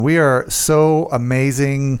We are so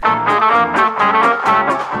amazing.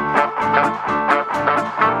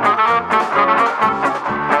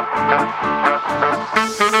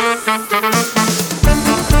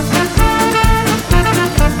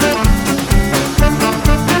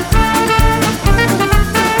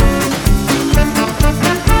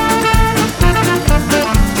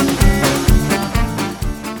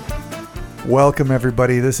 Welcome,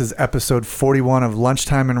 everybody. This is episode 41 of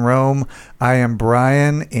Lunchtime in Rome. I am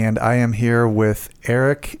Brian, and I am here with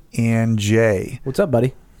Eric and Jay. What's up,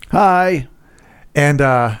 buddy? Hi. And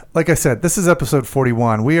like I said, this is episode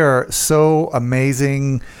 41. We are so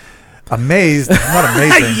amazed. Not amazing.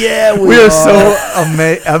 Yeah, we are so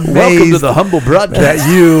amazed. Welcome to the humble broadcast.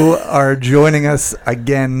 That you are joining us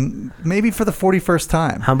again, maybe for the 41st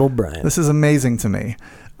time. Humble Brian. This is amazing to me.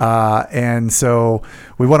 And so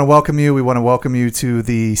we want to welcome you. We want to welcome you to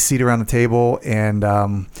the seat around the table and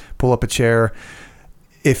pull up a chair.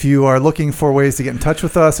 If you are looking for ways to get in touch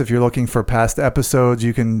with us, if you're looking for past episodes,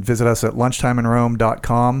 you can visit us at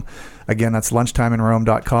lunchtimeinrome.com. Again, that's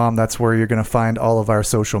lunchtimeinrome.com. That's where you're going to find all of our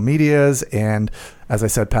social medias. And as I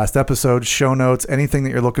said, past episodes, show notes, anything that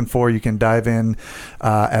you're looking for, you can dive in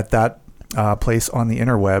at that place on the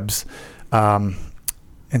interwebs.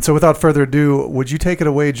 And so without further ado, would you take it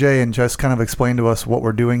away, Jay, and just kind of explain to us what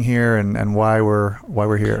we're doing here and why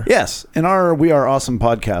we're here? Yes. In our We Are Awesome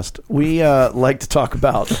podcast, we like to talk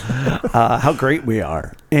about how great we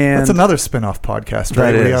are. And that's another spin-off podcast,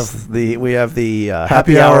 right? We have the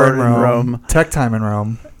Happy Hour in Rome, Tech Time in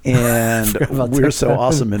Rome. And we're so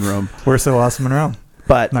awesome in Rome. We're so awesome in Rome.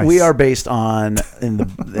 But nice. We are based on, in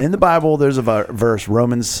the Bible, there's a verse,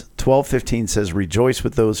 Romans 12:15 says, rejoice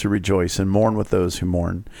with those who rejoice and mourn with those who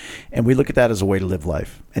mourn. And we look at that as a way to live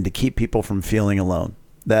life and to keep people from feeling alone.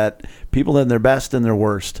 That people in their best and their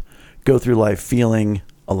worst go through life feeling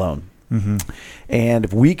alone. Mm-hmm. And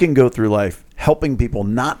if we can go through life helping people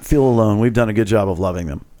not feel alone, we've done a good job of loving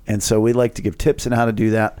them. And so we like to give tips on how to do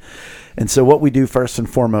that. And so what we do first and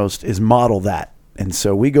foremost is model that. And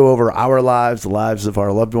so we go over our lives, the lives of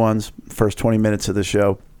our loved ones, first 20 minutes of the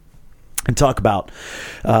show, and talk about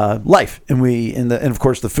life. And of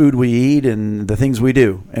course, the food we eat and the things we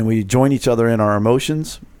do. And we join each other in our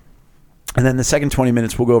emotions. And then the second 20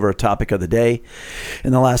 minutes, we'll go over a topic of the day.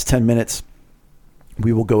 In the last 10 minutes,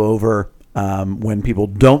 we will go over when people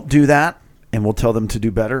don't do that, and we'll tell them to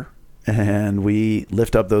do better. And we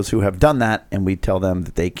lift up those who have done that, and we tell them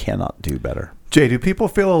that they cannot do better. Jay, do people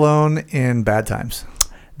feel alone in bad times?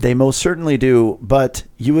 They most certainly do, but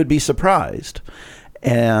you would be surprised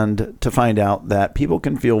and to find out that people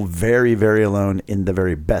can feel very, very alone in the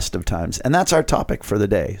very best of times. And that's our topic for the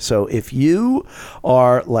day. So if you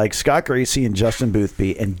are like Scott Gracie and Justin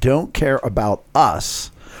Boothby and don't care about us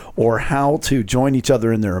or how to join each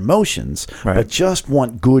other in their emotions, right, but just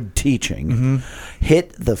want good teaching,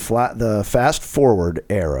 hit the fast forward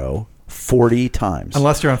arrow 40 times.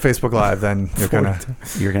 Unless you're on Facebook Live, then you're gonna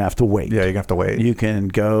have to wait. Yeah, you're gonna have to wait. You can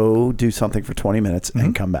go do something for 20 minutes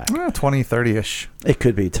and come back. 20, 30-ish. It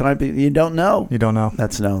could be. Tonight, you don't know. You don't know.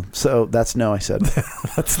 That's no. So that's no, I said.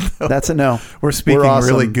 That's a no. We're speaking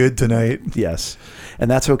awesome. really good tonight. Yes.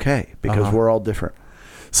 And that's okay because we're all different.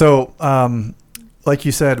 So, like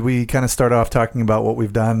you said, we kind of start off talking about what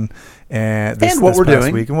we've done and this what we're past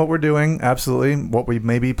doing. Week and what we're doing. Absolutely. What we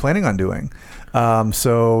may be planning on doing.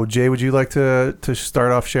 So Jay, would you like to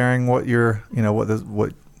start off sharing what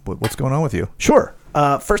what's going on with you? Sure.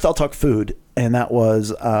 First I'll talk food. And that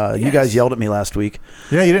was, you guys yelled at me last week.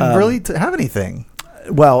 Yeah. You didn't really have anything.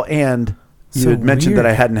 Well, and you had mentioned that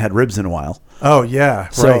I hadn't had ribs in a while. Oh yeah.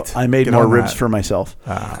 So right. I made more ribs for myself.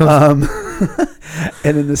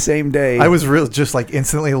 And in the same day, I was just like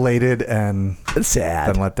instantly elated and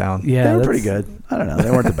sad, then let down. Yeah, they were pretty good. I don't know,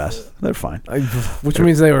 they weren't the best. They're fine, which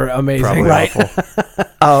means they were amazing, probably right?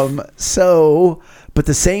 Awful. But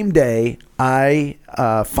the same day, I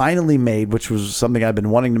finally made, which was something I've been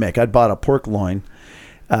wanting to make. I'd bought a pork loin,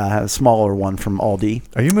 a smaller one from Aldi.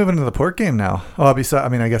 Are you moving to the pork game now? Oh, I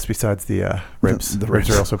guess besides the ribs, the ribs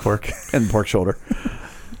are also pork and pork shoulder.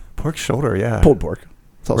 Pork shoulder, yeah, pulled pork.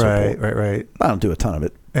 It's also right. I don't do a ton of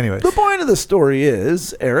it. Anyways, the point of the story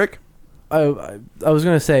is, Eric, I was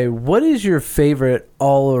going to say, what is your favorite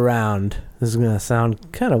all around? This is going to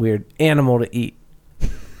sound kind of weird. Animal to eat,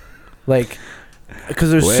 like,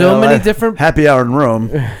 because there's so many different. Happy Hour in Rome.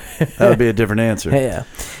 That would be a different answer. Yeah,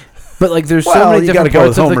 but like, there's so many different. You got to go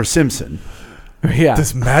with Homer Simpson. Yeah,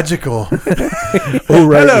 this magical. Oh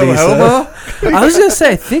right, hello, Lisa. Homer. I was going to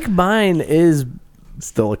say, I think mine is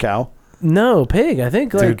still a cow. No, pig. I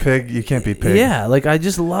think pig. You can't beat pig. Yeah, like I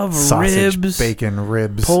just love sausage, ribs, bacon,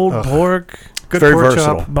 ribs, pulled pork. Good Very pork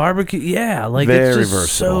versatile. chop. Barbecue, yeah, like Very it's just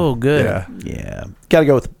versatile. so good. Yeah. Yeah, gotta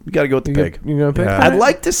go with the pig. You gonna pick? Yeah. that? I'd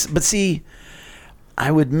like to, but see,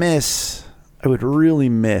 I would really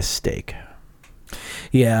miss steak.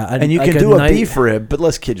 Yeah, And you can do a beef rib, but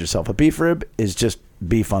let's kid yourself. A beef rib is just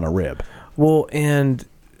beef on a rib, Well, and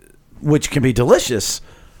which can be delicious,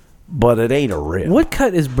 but it ain't a rib. what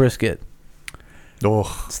cut is brisket?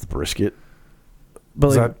 Oh, It's the brisket. But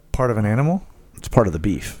is like, that part of an animal? It's part of the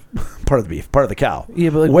beef. Part of the beef. Part of the cow. yeah,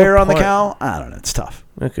 but like Where what on the part? cow? I don't know. It's tough.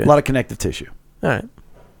 Okay, A lot of connective tissue. all right.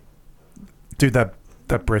 Dude, that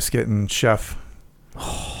brisket and chef.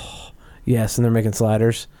 Yes, and they're making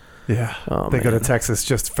sliders. Yeah. Oh, They go to man. Texas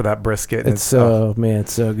just for that brisket. And It's so man,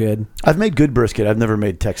 it's so good. I've made good brisket. I've never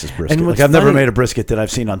made Texas brisket. And Like what's I've never funny- made a brisket that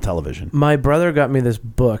I've seen on television. My brother got me this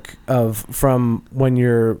book from when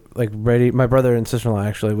you're like ready. My brother and sister-in-law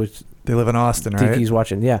actually, which they live in Austin, right? Tiki's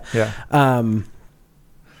watching. Yeah. Yeah.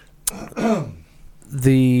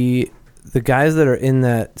 The guys that are in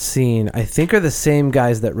that scene, I think, are the same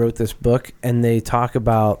guys that wrote this book, and they talk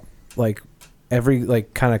about like every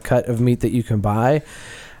like kind of cut of meat that you can buy,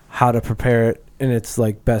 how to prepare it in its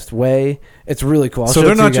like best way. It's really cool. I'll So show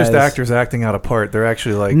they're it to not you just guys. actors acting out a part. They're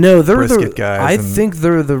actually like No, they're brisket the guys. I and- think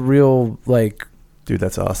they're the real like dude,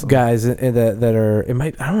 that's awesome. guys that are. It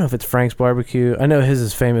might. I don't know if it's Frank's Barbecue. I know his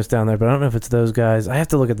is famous down there, but I don't know if it's those guys. I have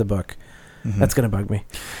to look at the book. Mhm. That's gonna bug me.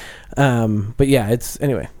 But yeah, it's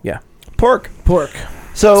anyway. Yeah, Pork. pork.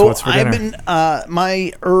 So what's for I've dinner? been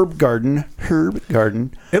my herb garden.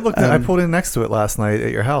 It looked. I Um, pulled in next to it last night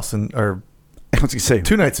at your house, or I was gonna say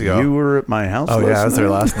 2 nights ago. You were at my house. Oh yeah, I was there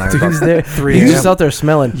last night. He's there. 3 He's a.m. just out there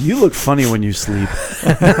smelling. You look funny when you sleep.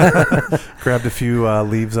 Grabbed a few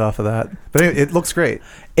leaves off of that, but anyway, it looks great.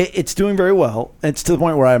 It's doing very well. It's to the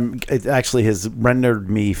point where it actually has rendered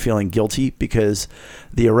me feeling guilty because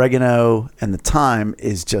the oregano and the thyme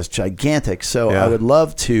is just gigantic. So Yeah. I would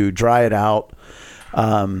love to dry it out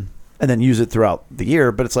and then use it throughout the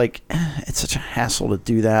year. But it's like, it's such a hassle to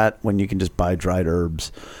do that when you can just buy dried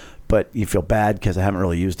herbs. But you feel bad because I haven't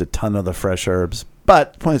really used a ton of the fresh herbs.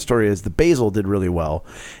 But the point of the story is the basil did really well.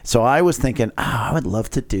 So I was thinking, I would love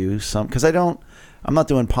to do some, because I'm not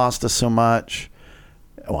doing pasta so much.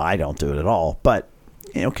 Well, I don't do it at all, but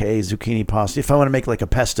okay, zucchini pasta. If I want to make like a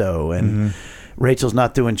pesto, and Rachel's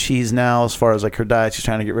not doing cheese now as far as like her diet, she's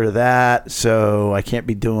trying to get rid of that. So I can't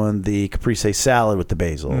be doing the caprese salad with the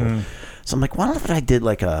basil. So I'm like, what if I did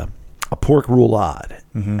like a pork roulade?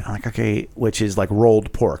 I'm like, okay, which is like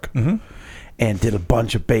rolled pork, and did a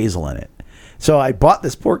bunch of basil in it. So I bought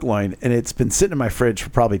this pork loin, and it's been sitting in my fridge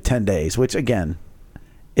for probably 10 days, which again,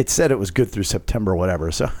 it said it was good through September or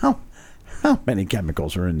whatever. So how many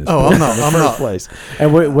chemicals are in this pork in the first place?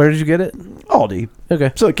 And where did you get it? Aldi.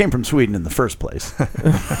 Okay. So it came from Sweden in the first place.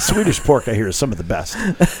 Swedish pork, I hear, is some of the best.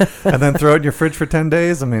 And then throw it in your fridge for 10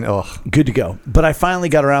 days. I mean, Good to go. But I finally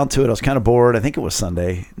got around to it. I was kind of bored. I think it was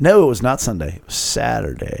Sunday. No, it was not Sunday. It was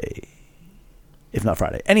Saturday, if not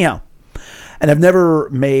Friday. Anyhow, and I've never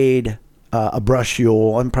made a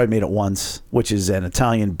brusciole. I've probably made it once, which is an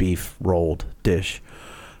Italian beef rolled dish,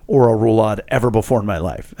 or a roulade ever before in my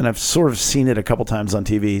life. And I've sort of seen it a couple times on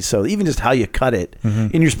TV. So even just how you cut it,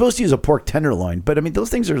 and you're supposed to use a pork tenderloin, but I mean, those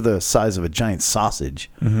things are the size of a giant sausage.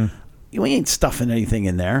 You ain't stuffing anything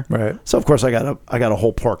in there. Right. So of course I got a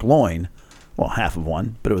whole pork loin, well, half of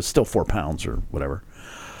one, but it was still 4 pounds or whatever.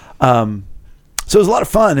 So it was a lot of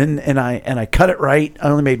fun, and I cut it right. I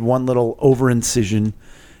only made one little over incision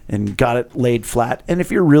and got it laid flat. And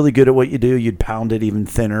if you're really good at what you do, you'd pound it even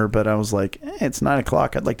thinner. But I was like, it's 9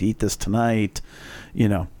 o'clock. I'd like to eat this tonight,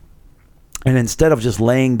 And instead of just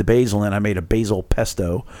laying the basil in, I made a basil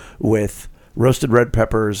pesto with roasted red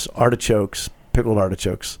peppers, artichokes, pickled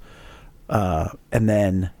artichokes, and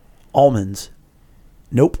then almonds.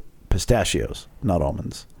 Nope, pistachios, not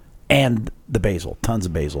almonds. And the basil, tons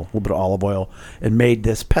of basil, a little bit of olive oil, and made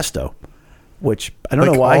this pesto, which I don't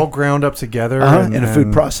know why. all ground up together In a food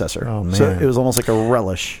processor. Oh, man. So it was almost like a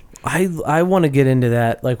relish. I want to get into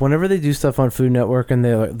that. Like whenever they do stuff on Food Network and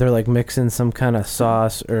they're like mixing some kind of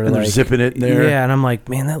sauce or And like they're zipping it in there. Yeah, and I'm like,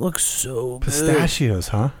 man, that looks so good. Pistachios,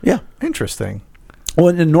 huh? Yeah. Interesting. Well,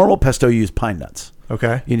 in normal pesto, you use pine nuts.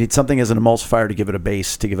 Okay. You need something as an emulsifier to give it a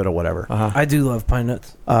base, to give it a whatever. I do love pine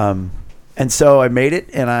nuts. And so I made it,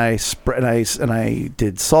 and I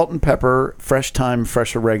did salt and pepper, fresh thyme,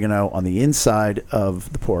 fresh oregano on the inside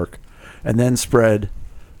of the pork, and then spread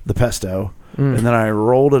the pesto, and then I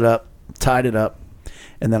rolled it up, tied it up,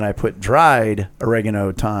 and then I put dried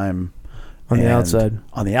oregano, thyme On the outside.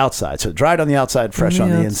 On the outside, so dried on the outside, fresh on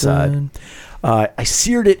the inside. I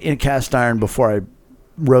seared it in cast iron before I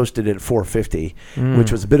roasted it at 450,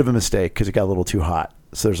 which was a bit of a mistake because it got a little too hot.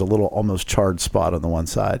 So there's a little almost charred spot on the one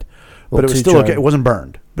side. But Little it was too still charred. okay. It wasn't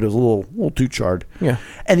burned, but it was a little too charred. Yeah.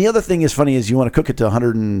 And the other thing is funny is you want to cook it to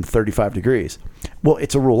 135 degrees. Well,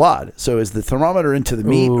 it's a roulade. So is the thermometer into the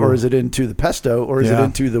meat, Ooh. or is it into the pesto, or is it Yeah.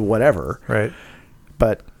 into the whatever? Right.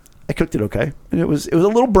 But I cooked it okay, and it was a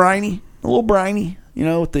little briny, you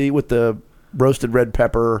know, with the roasted red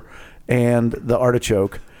pepper and the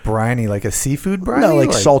artichoke. Briny, like a seafood briny? No,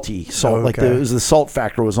 like salty salt. Oh, Like okay. the salt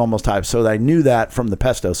factor was almost high, so I knew that from the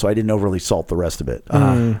pesto, so I didn't overly salt the rest of it.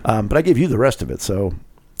 But I gave you the rest of it, so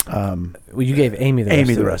Well, you gave Amy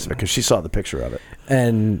the rest of it because she saw the picture of it.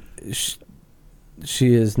 and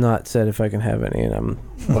she has not said if I can have any, and I'm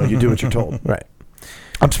Well, you do what you're told. right.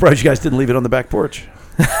 I'm surprised you guys didn't leave it on the back porch.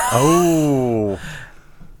 Oh.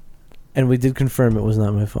 And we did confirm it was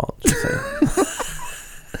not my fault. Just saying.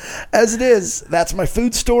 As it is, that's my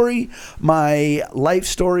food story. My life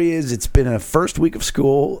story is it's been a first week of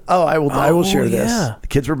school. Oh, I will share this. yeah. The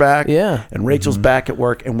kids were back. Yeah. And Rachel's back at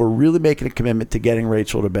work, and we're really making a commitment to getting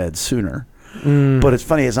Rachel to bed sooner. But it's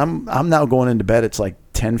funny is I'm now going into bed. It's like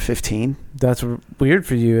 10:15. That's weird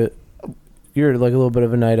for you. You're like a little bit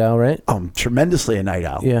of a night owl, right? I'm tremendously a night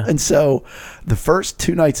owl. Yeah. And so the first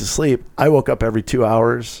 2 nights of sleep, I woke up every 2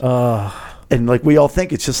 hours. Oh, And like we all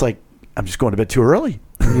think it's just like, I'm just going to bed too early.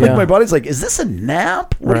 Yeah. My body's like, is this a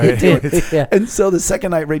nap? What are you Right. doing? yeah. And so the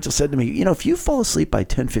second night, Rachel said to me, you know, if you fall asleep by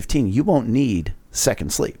 10:15, you won't need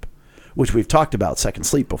second sleep, which we've talked about second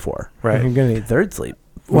sleep before. Right. You're gonna need third sleep.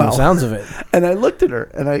 From Well, the sounds of it. And I looked at her,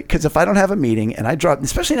 and because if I don't have a meeting and I drop,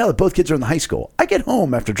 especially now that both kids are in the high school, I get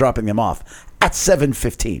home after dropping them off at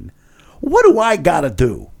 7:15. What do I got to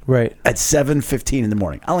do Right. at 7:15 in the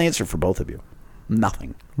morning? I'll answer for both of you.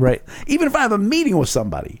 Nothing. Right. Even if I have a meeting with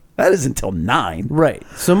somebody, that is until 9. Right.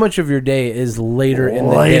 So much of your day is later in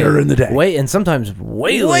the day. Later in the day. Way and sometimes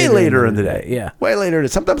way later in the day. Yeah. Way later.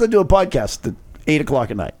 Sometimes I do a podcast at 8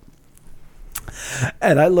 o'clock at night.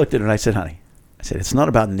 And I looked at her and I said, honey, it's not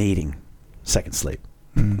about needing second sleep.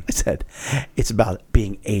 I said, it's about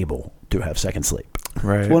being able to have second sleep.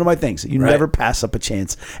 Right. It's one of my things. You Right. never pass up a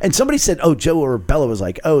chance. And somebody said, oh, Joe or Bella was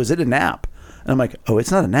like, oh, is it a nap? And I'm like, oh,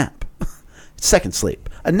 it's not a nap. It's second sleep.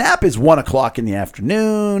 A nap is 1 o'clock in the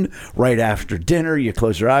afternoon, right after dinner. You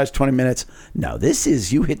close your eyes, 20 minutes. No, this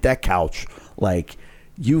is you hit that couch like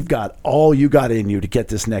you've got all you got in you to get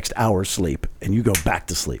this next hour's sleep, and you go back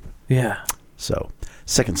to sleep. Yeah. So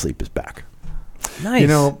second sleep is back. Nice. You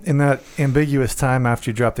know, in that ambiguous time after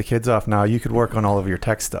you drop the kids off now, you could work on all of your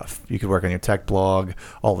tech stuff. You could work on your tech blog,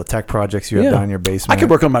 all the tech projects you have Yeah. done in your basement. I could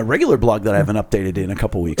work on my regular blog that I haven't updated in a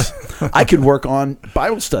couple weeks. I could work on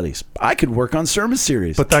Bible studies. I could work on sermon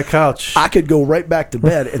series. But that couch. I could go right back to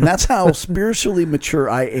bed, and that's how spiritually mature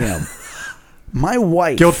I am. My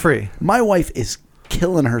wife, Guilt-free. My wife is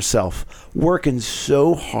killing herself, working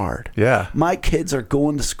so hard. Yeah. My kids are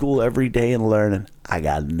going to school every day and learning. I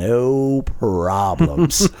got no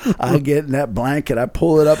problems. I get in that blanket, I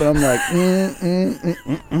pull it up, and I'm like,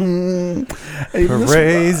 And even this-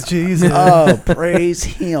 Praise Jesus. Oh, praise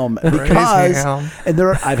him! Because him. and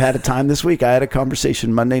I've had a time this week. I had a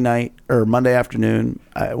conversation Monday night or Monday afternoon.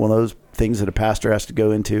 One of those things that a pastor has to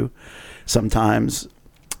go into sometimes,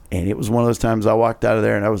 and it was one of those times I walked out of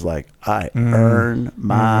there and I was like, I earn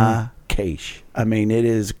my cash. I mean, it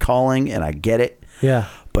is calling, and I get it. Yeah.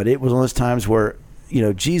 But it was one of those times where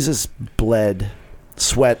Jesus bled,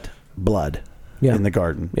 sweat, blood Yeah. in the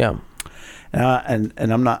garden. Yeah. And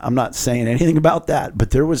I'm not saying anything about that,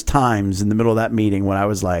 but there was times in the middle of that meeting when I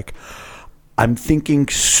was like, I'm thinking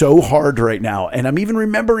so hard right now, and I'm even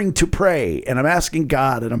remembering to pray, and I'm asking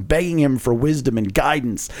God, and I'm begging him for wisdom and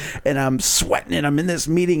guidance, and I'm sweating, and I'm in this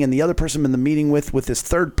meeting, and the other person I'm in the meeting with this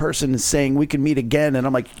third person is saying we can meet again, and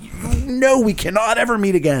I'm like, no, we cannot ever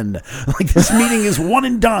meet again. Like, this meeting is one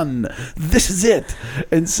and done. This is it.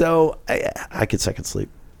 And so I could second sleep.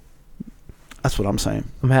 That's what I'm saying.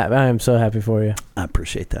 I'm happy. I am so happy for you. I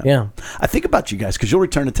appreciate that. Yeah. I think about you guys because you'll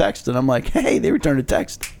return a text, and I'm like, hey, they returned a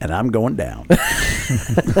text, and I'm going down.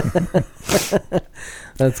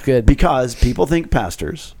 That's good. Because people think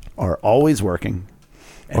pastors are always working,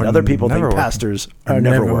 and Or other people think never working. pastors are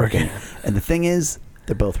never working. And the thing is,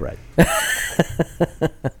 they're both right.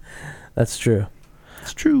 That's true.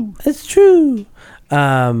 It's true. It's true.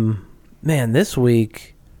 Man, this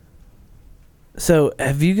week. So,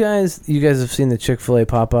 have you guys have seen the Chick-fil-A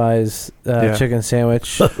Popeyes Yeah. chicken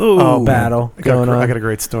sandwich Oh, battle I going on? I got a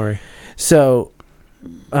great story. So,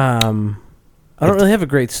 I don't really have a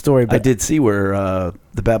great story, but I did see where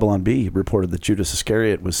the Babylon Bee reported that Judas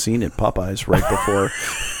Iscariot was seen at Popeyes right before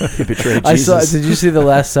he betrayed I Jesus. saw. Did you see the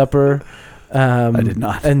Last Supper? I did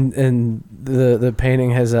not. And the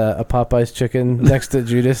painting has a Popeyes chicken next to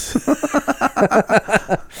Judas.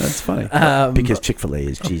 That's funny. Because Chick-fil-A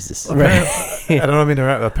is Jesus. Right. I don't mean to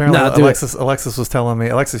interrupt. Apparently, No, do Alexis was telling me.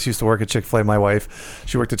 Alexis used to work at Chick-fil-A. My wife,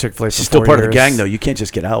 she worked at Chick-fil-A for She's still 4 part of the years. gang, though. You can't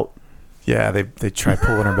just get out. Yeah, they tried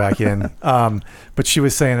pulling her back in. But she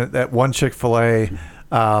was saying that one Chick-fil-A,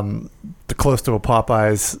 close to a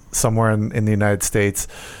Popeyes somewhere in the United States,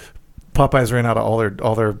 Popeyes ran out of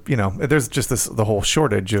all their there's just the whole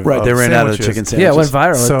shortage of Right, they ran out of sandwiches. chicken sandwiches. Yeah, it went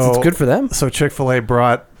viral. So- it's good for them. So Chick-fil-A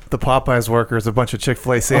brought the Popeyes workers a bunch of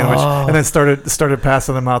Chick-fil-A sandwich Oh. and then started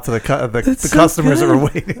passing them out to the That's so customers that good. were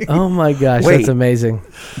waiting. Oh my gosh, Wait. that's amazing.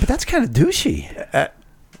 But that's kind of douchey.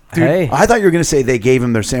 Dude, Hey, I thought you were going to say they gave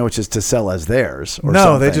them their sandwiches to sell as theirs. Or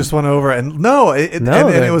No, they something. just went over and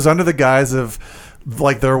they- it was under the guise of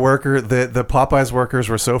like their worker, the Popeyes workers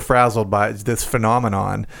were so frazzled by this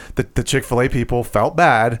phenomenon that the Chick-fil-A people felt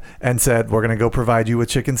bad and said, we're going to go provide you with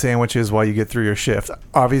chicken sandwiches while you get through your shift.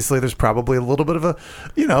 Obviously, there's probably a little bit of a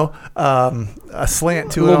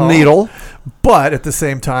slant to a it little all. needle. But at the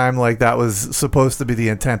same time, like that was supposed to be the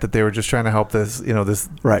intent, that they were just trying to help this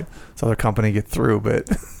Right. other company get through. But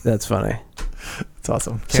that's funny. it's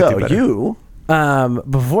awesome. Can't do So better. you,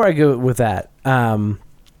 Before I go with that,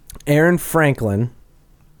 Aaron Franklin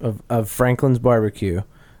of Franklin's Barbecue,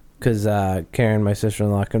 because Karen, my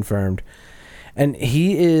sister-in-law, confirmed, and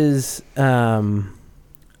he is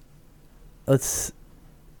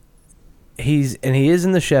he is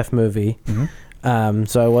in the Chef movie. Mhm.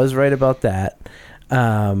 So I was right about that.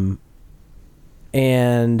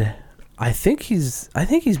 And I think he's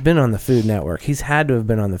been on the Food Network. He's had to have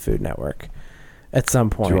been on the Food Network at some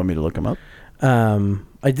do point. you want me to look him up?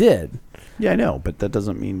 I did. Yeah, I know, but that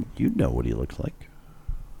doesn't mean you know what he looks like.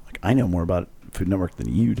 Like I know more about Food Network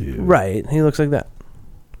than you do. Right. He looks like that.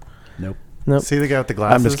 Nope. Nope. See the guy with the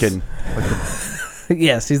glasses? I'm just kidding.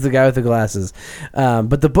 Yes, he's the guy with the glasses.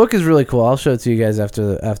 But the book is really cool. I'll show it to you guys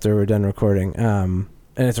after we're done recording. And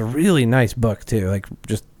it's a really nice book too. Like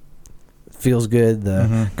just feels good.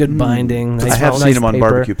 The good binding. I nice- have seen nice him on paper.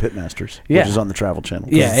 Barbecue Pitmasters, Yeah. which is on the Travel Channel.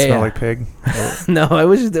 Yeah. Does it smell like pig? No, I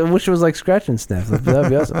wish it was like scratch and sniff. That'd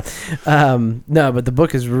be awesome. No, but the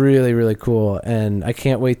book is really, really cool, and I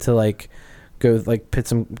can't wait to like go like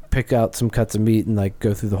pick out some cuts of meat and like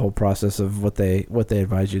go through the whole process of what they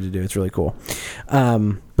advise you to do. It's really cool.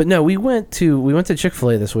 But no, we went to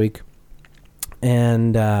Chick-fil-A this week,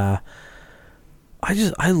 and I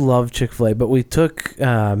love Chick-fil-A, but we took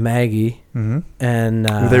Maggie Mm-hmm. and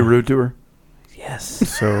Were they rude to her? yes.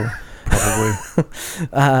 So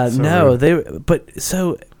probably. No,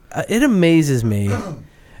 rude. it amazes me,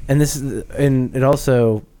 and it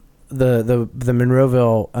also the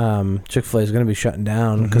Monroeville Chick-fil-A is going to be shutting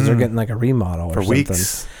down because they're Mhm. getting like a remodel For or something.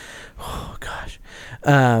 weeks. Oh gosh,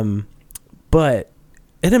 but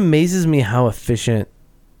it amazes me how efficient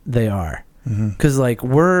they are, Mm-hmm. because like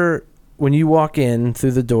when you walk in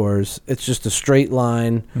through the doors, it's just a straight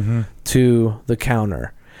line Mm-hmm. to the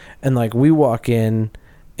counter, and like we walk in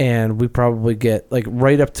and we probably get like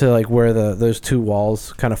right up to like where those two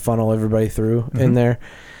walls kind of funnel everybody through in Mhm. there,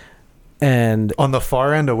 and On the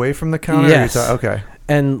far end, away from the counter. Yes. Okay.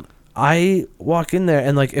 and I walk in there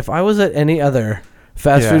and like if I was at any other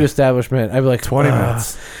fast Yeah. food establishment, I'd be like 20 "Ugh,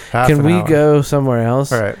 minutes. Half can an we hour. go somewhere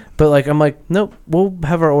else?" Right. But like I'm like, nope, we'll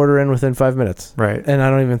have our order in within 5 minutes. Right. And I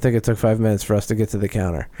don't even think it took 5 minutes for us to get to the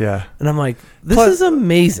counter. Yeah. And I'm like, this Plus- is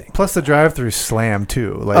amazing. Plus the drive-through slam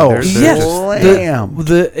too. Like Oh, they're yes. just- Slammed.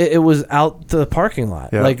 It was out to the parking lot.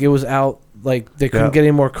 Yeah. Like it was out. Like they couldn't Yeah. get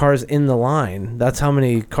any more cars in the line. That's how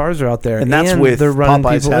many cars are out there. And that's with they're running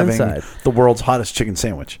Popeyes people having inside. the world's hottest chicken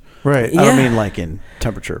sandwich. right. I don't Yeah. mean like in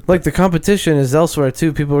temperature. Like the competition is elsewhere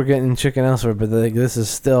too. People are getting chicken elsewhere, but like this is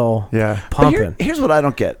still Yeah. But pumping. here's what I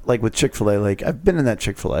don't get. Like with Chick-fil-A, like I've been in that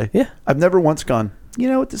Chick-fil-A. Yeah. I've never once gone, you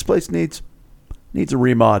know what this place needs? Needs a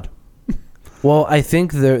remod. Well, I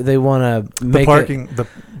think they want to The make parking.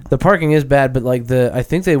 the parking is bad, but like I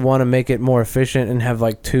think they want to make it more efficient and have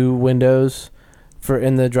like 2 windows for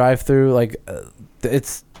in the drive-through. Like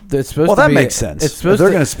it's supposed Well, to that be. makes sense. It's If supposed they're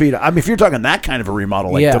to. going to speed up. I mean, if you're talking that kind of a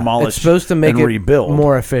remodel, like yeah, demolish it's supposed to make and it rebuild.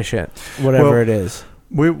 more efficient, whatever Well, it is.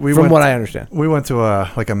 we From went, what I understand. we went to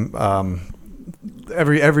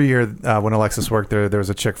every year when Alexis worked there was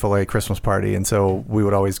a Chick-fil-A Christmas party, and so we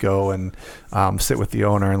would always go and sit with the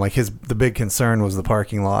owner, and like the big concern was the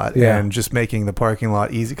parking lot. Yeah. And just making the parking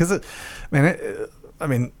lot easy, because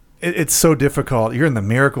it's so difficult. You're in the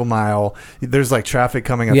Miracle Mile. There's like traffic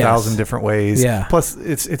coming a Yes. 1,000 different ways. Yeah. Plus,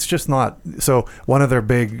 it's just not. So one of their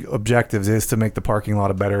big objectives is to make the parking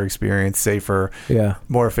lot a better experience, safer, Yeah.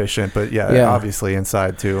 more efficient. But Yeah. obviously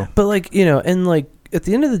inside too. But like, and like at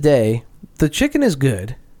the end of the day, the chicken is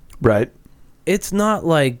good. Right. It's not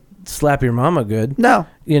like slap your mama good. No.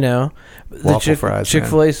 You know, Waffle fries,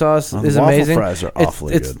 Chick-fil-A sauce is waffle amazing. Fries are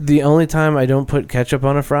awfully It's good. the only time I don't put ketchup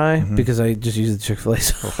on a fry Mhm. because I just use the Chick-fil-A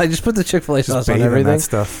sauce. I just put the Chick-fil-A sauce on bathe in everything. that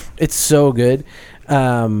stuff. It's so good.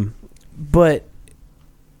 But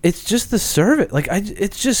it's just the service. Like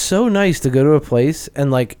it's just so nice to go to a place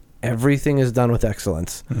and like everything is done with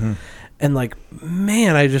excellence. Mhm. And like,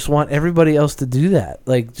 man, I just want everybody else to do that.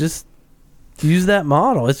 Like, just use that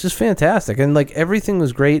model. It's just fantastic. And like, everything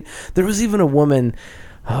was great. There was even a woman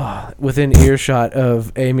within earshot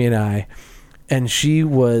of Amy and I, and she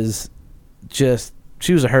was a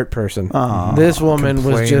hurt person. Aw, this woman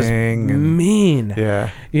was just complaining and- mean.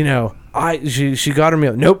 Yeah. You know, she got her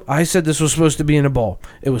meal. Nope, I said this was supposed to be in a bowl.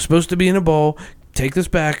 It was supposed to be in a bowl. Take this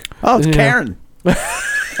back. Oh, it's You know. Karen.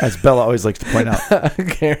 As Bella always likes to point out.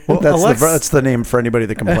 Karen. Well, That's the name for anybody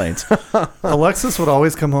that complains. Alexis would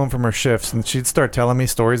always come home from her shifts and she'd start telling me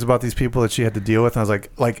stories about these people that she had to deal with. And I was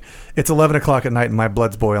like it's 11 o'clock at night and my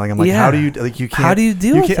blood's boiling. I'm like, Yeah. how do you, like, you can't, How do you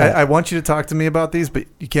deal with can't, that? I want you to talk to me about these, but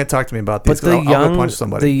you can't talk to me about these. But the 'cause I'll go young, punch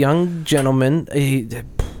somebody. the young gentleman,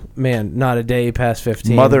 man, not a day past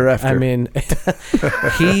 15. Mother effer. I mean,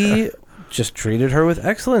 he just treated her with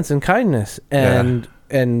excellence and kindness, and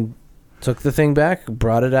took the thing back,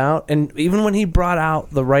 brought it out, and even when he brought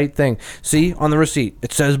out the right thing, see on the receipt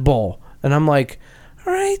it says bowl, and I'm like,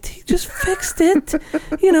 all right, he just fixed it.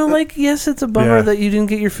 You know, like, yes, it's a bummer Yeah. that you didn't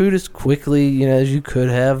get your food as quickly, you know, as you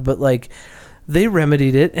could have, but like, they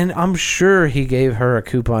remedied it, and I'm sure he gave her a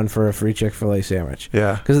coupon for a free Chick-fil-A sandwich.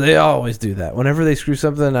 Yeah. Because they always do that. Whenever they screw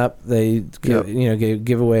something up, they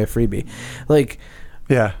give away a freebie. Like,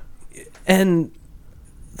 Yeah. and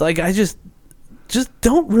like, I just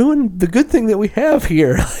don't ruin the good thing that we have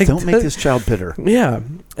here. Like, Don't make this child bitter. Yeah,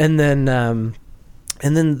 and then the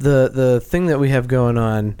thing that we have going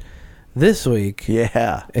on this week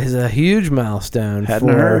Yeah. is a huge milestone Hadn't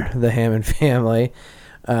for heard. the Hammond family.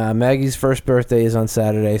 Maggie's first birthday is on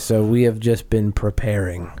Saturday, so we have just been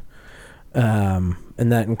preparing, and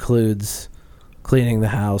that includes cleaning the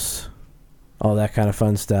house, all that kind of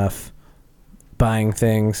fun stuff, buying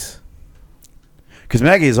things. Because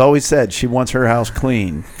Maggie has always said she wants her house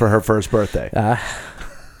clean for her first birthday.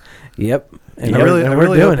 Yep. And I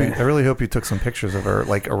we're doing it. really hope you took some pictures of her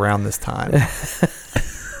like around this time.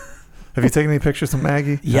 Have you taken any pictures of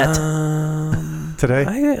Maggie Yet. today?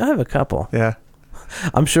 I have a couple. Yeah.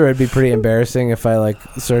 I'm sure it'd be pretty embarrassing if I like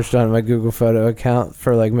searched on my Google photo account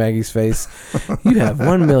for like Maggie's face. You have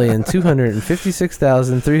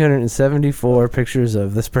 1,256,374 pictures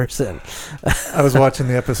of this person. I was watching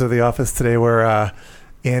the episode of The Office today where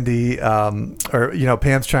Andy,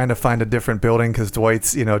 Pam's trying to find a different building because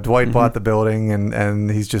Dwight bought the building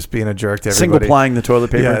and he's just being a jerk to everybody. Single plying the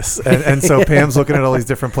toilet paper. Yes, and so Pam's looking at all these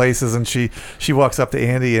different places, and she walks up to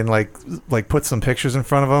Andy and like puts some pictures in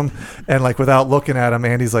front of him, and like without looking at him,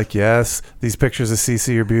 Andy's like, "Yes, these pictures of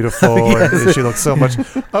Cece are beautiful, and she looks so much."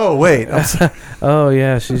 Oh wait, I'm sorry. Oh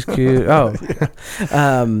yeah, she's cute. Oh,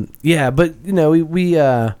 yeah, but you know, we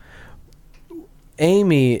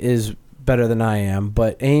Amy is better than I am,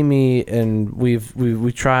 but Amy and we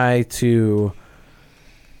try to,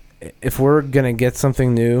 if we're gonna get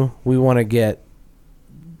something new, we want to get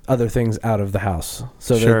other things out of the house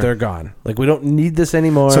so Sure. that they're gone. Like, we don't need this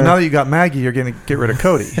anymore. So now that you got Maggie, you're gonna get rid of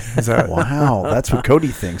Cody. Is that Wow, that's what Cody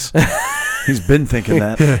thinks. He's been thinking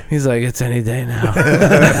that. he's like, it's any day now.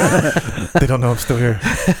 They don't know I'm still here.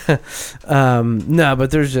 No,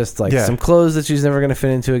 but there's just like some clothes that she's never gonna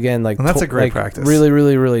fit into again. Like, And that's a great like practice. Really,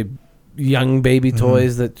 really, really young baby Mhm.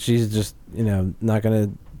 toys that she's just not gonna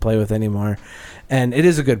play with anymore. And it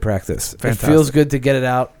is a good practice. Fantastic. It feels good to get it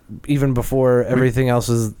out even before everything else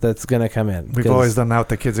that's gonna come in. We've 'Cause- always done that with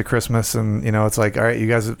the kids at Christmas, and it's like, all right, you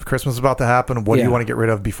guys, Christmas is about to happen. What do Yeah. you want to get rid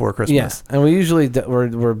of before Christmas? Yes, and we usually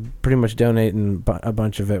we're pretty much donating a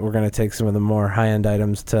bunch of it. We're going to take some of the more high end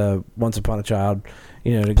items to Once Upon a Child,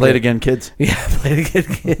 to Play it get- again, kids. Yeah, play it again,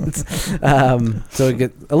 kids. So we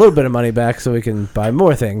get a little bit of money back, so we can buy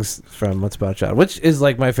more things from Once Upon a Child, which is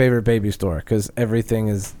like my favorite baby store because everything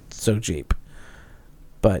is so cheap.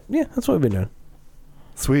 But yeah, that's what we've been doing.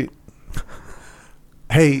 Sweet.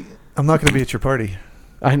 Hey, I'm not going to be at your party.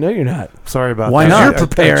 I know you're not. Sorry about Why that. not? You're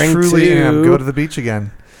preparing I truly to am. Go to the beach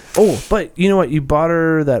again. Oh, but you know what? You bought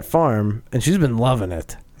her that farm, and she's been loving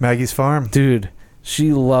it, Maggie's Farm. dude.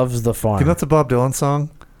 She loves the farm. You know that's a Bob Dylan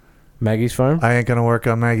song? Maggie's farm? I ain't going to work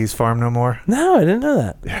on Maggie's Farm no more. No, I didn't know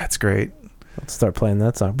that. Yeah, it's great. Let's start playing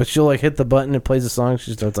that song. But she'll like hit the button, it plays a song,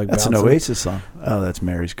 she starts like That's an bouncing. Oasis song. Oh, that's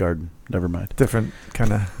Mary's Garden. Never mind. Different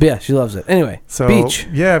kind of. But yeah, she loves it. Anyway, So beach.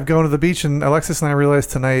 Yeah, I'm going to the beach, and Alexis and I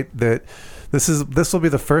realized tonight that This will be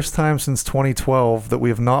the first time since 2012 that we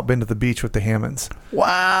have not been to the beach with the Hammonds.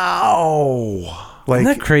 Wow. Like,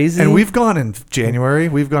 Isn't that crazy? And we've gone in January,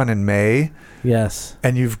 we've gone in May, Yes.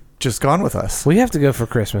 and you've just gone with us. We have to go for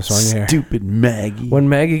Christmas one year. Stupid Maggie. When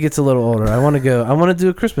Maggie gets a little older, I want to go. I want to do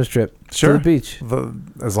a Christmas trip Sure. to the beach.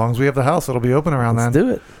 As long as we have the house, it'll be open around Let's then.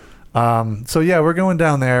 do it. So yeah, we're going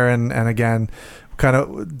down there, and again, kind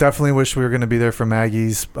of definitely wish we were going to be there for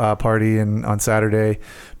Maggie's party and on Saturday,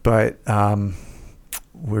 but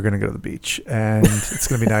we're going to go to the beach, and it's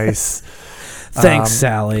going to be nice. Thanks,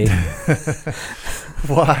 Sally.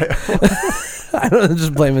 Why? I don't know,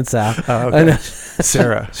 just blaming Sal. Oh, I know. okay.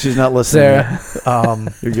 Sarah. She's not listening. Sarah.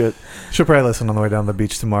 You're good. She'll probably listen on the way down to the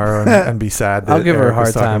beach tomorrow and be sad that I'll give her a Eric was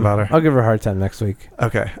hard talking time. about her. I'll give her a hard time next week.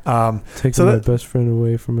 Okay. Taking So my that- best friend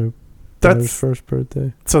away from my That's- daughter's first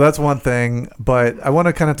birthday. So that's one thing, but I want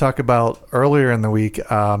to kind of talk about earlier in the week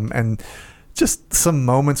and just some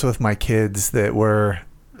moments with my kids that were,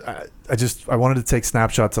 I wanted to take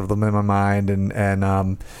snapshots of them in my mind,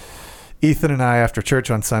 and Ethan and I, after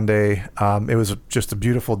church on Sunday, it was just a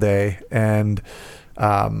beautiful day, and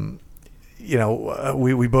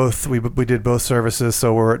we did both services,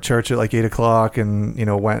 so we're at church at like 8:00,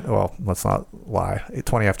 and let's not lie,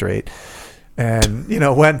 20 after 8. And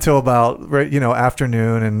went until about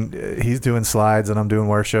afternoon, and he's doing slides and I'm doing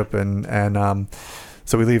worship, and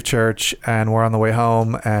so we leave church and we're on the way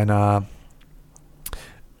home, and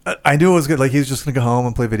I knew it was good. Like, he was just gonna go home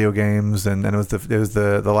and play video games, and it was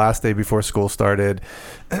the last day before school started,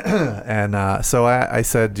 and so I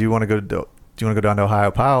said, do you want to go down to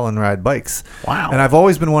Ohio Powell and ride bikes? Wow. And I've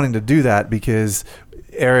always been wanting to do that because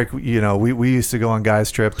Eric, we used to go on guys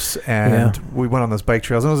trips, and we went on those bike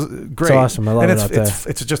trails, and it was great. It's awesome. I love and it out there.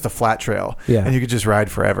 it's just a flat trail, Yeah. and you could just ride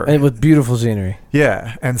forever. And with beautiful scenery.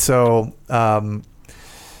 Yeah, and so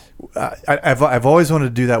I've always wanted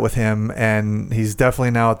to do that with him, and he's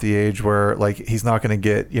definitely now at the age where, like, he's not going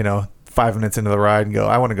to get 5 minutes into the ride and go,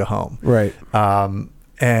 I want to go home. Right.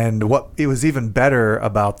 And what it was even better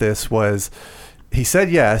about this was he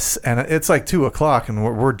said yes, and it's like 2:00, and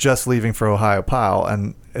we're just leaving for Ohio Powell,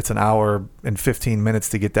 and it's an hour and 15 minutes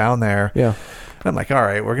to get down there. Yeah. And I'm like, all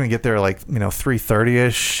right, we're gonna get there like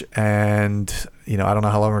 3:30ish, and I don't know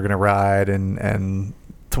how long we're gonna ride, and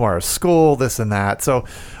tomorrow's school, this and that. So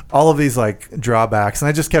all of these like drawbacks, and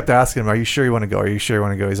I just kept asking him, are you sure you want to go? Are you sure you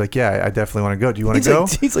want to go? He's like, yeah, I definitely want to go. Do you want to go?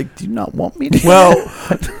 He's like, do you not want me to?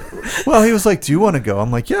 Well, he was like, do you want to go?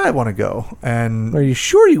 I'm like, yeah, I want to go. And Are you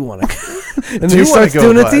sure you want to go? And Do then you he wanna starts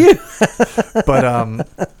go, doing it to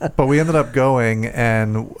you. but we ended up going,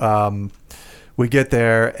 and we get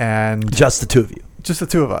there, and Just the two of you. just the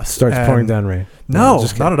two of us. Starts And pouring down rain. No,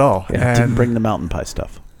 just not at all. Yeah, Didn't And bring the mountain pie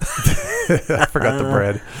stuff. I forgot the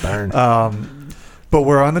bread. Burn. But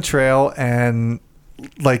we're on the trail, and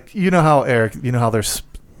like, how Eric, how there's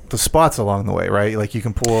the spots along the way, right? Like, you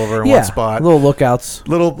can pull over in one spot, little lookouts.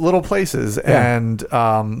 little places, Yeah. and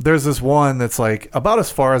there's this one that's like about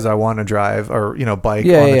as far as I want to drive or bike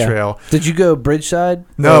Yeah, on the yeah. trail. Did you go bridge side?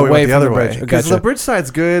 No, Or we away went the from other way, bridge? because Gotcha. the bridge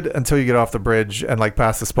side's good until you get off the bridge and like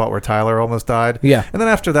past the spot where Tyler almost died. Yeah. And then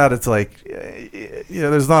after that, it's like,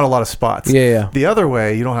 there's not a lot of spots. Yeah. The other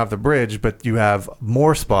way, you don't have the bridge, but you have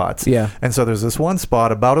more spots. Yeah. And so there's this one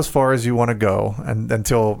spot about as far as you want to go, and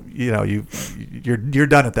until you're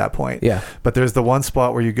done at that point. Yeah. But there's the one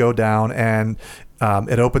spot where you go down, and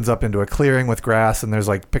it opens up into a clearing with grass, and there's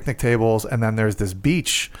like picnic tables, and then there's this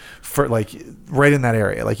beach for like right in that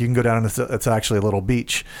area. Like, you can go down, and it's actually a little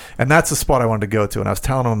beach, and that's the spot I wanted to go to. And I was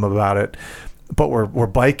telling him about it. But we're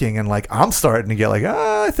biking, and like, I'm starting to get like,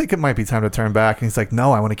 I think it might be time to turn back. And he's like,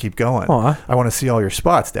 no, I want to keep going. Aw. I want to see all your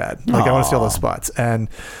spots, Dad. Like, I want to see all those spots. And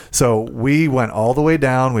so we went all the way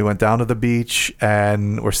down. We went down to the beach,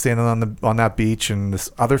 and we're standing on that beach, and this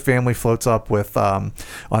other family floats up with in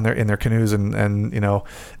their canoes, and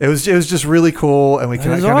it was just really cool, and we That is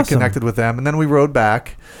kind of awesome. connected with them. And then we rode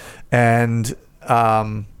back, and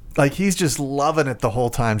like, he's just loving it the whole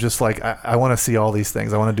time. Just like, I want to see all these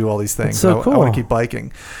things. I want to do all these things. so cool. I want to keep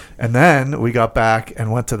biking. And then we got back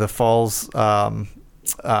and went to the falls. The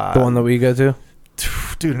one that we go to?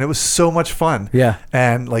 Dude, and it was so much fun. Yeah.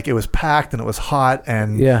 And like, it was packed, and it was hot,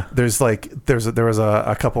 and Yeah. there was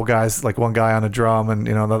a couple guys, like one guy on a drum, and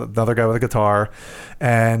another guy with a guitar,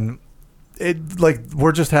 and it, like,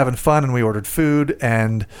 we're just having fun. And we ordered food,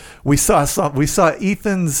 and we saw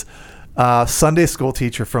Ethan's Sunday school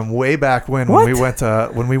teacher from way back when What? we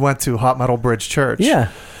went to Hot Metal Bridge Church. Yeah.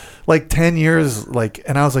 Like 10 years, like,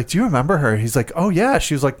 and I was like, do you remember her? He's like, oh yeah,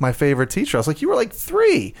 she was like my favorite teacher. I was like, you were like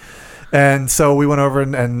 3. And so we went over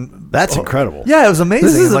and That's incredible. yeah, it was amazing.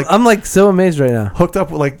 This is, like I'm like so amazed right now. hooked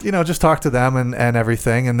up with like, just talk to them and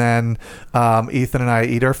everything. And then Ethan and I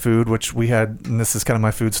eat our food, which we had, and this is kind of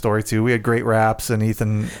my food story too. We had great wraps, and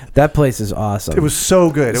Ethan, That place is awesome. it was so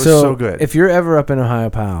good. It was so good. If you're ever up in Ohio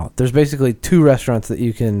Powell, there's basically 2 restaurants that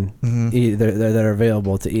you can eat that are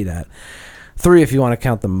available to eat at. 3 if you want to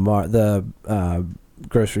count the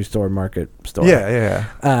grocery store, market store. Yeah.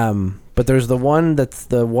 But there's the one that's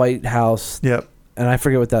the White House, Yep. and I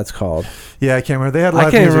forget what that's called. Yeah, I can't remember. They had live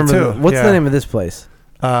I can't music remember. too. What's Yeah. the name of this place?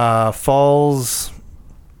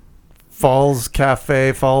 Falls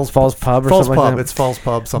Cafe, Falls Pub or Falls something Pub. like that. It's Falls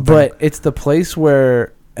Pub something. But it's the place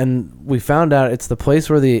where, and we found out it's the place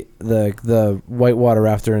where the whitewater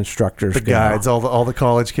rafter instructors the go. guides, all the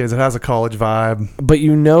college kids. It has a college vibe. But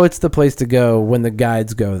it's the place to go when the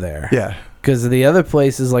guides go there. Yeah. Because the other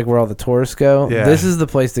place is like where all the tourists go. Yeah. This is the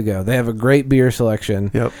place to go. They have a great beer selection.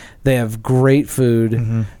 Yep. They have great food.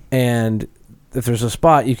 Mm-hmm. And if there's a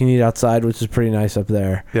spot, you can eat outside, which is pretty nice up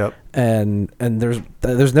there. Yep. And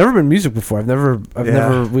there's never been music before. we've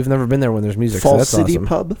never been there when there's music. Falls so that's City awesome.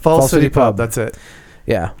 Pub? Falls City Pub. That's it.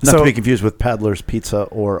 Yeah. Not So- to be confused with Paddler's Pizza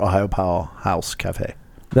or Ohio Powell House Cafe.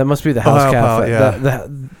 That must be the House Ohio Powell, Cafe. yeah.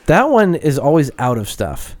 That one is always out of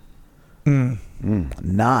stuff.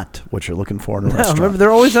 Not what you're looking for in a No, restaurant. remember, they're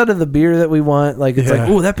always out of the beer that we want. Like, it's Yeah. like,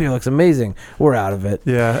 oh, that beer looks amazing. We're out of it.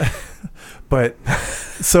 Yeah. But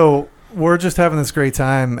so we're just having this great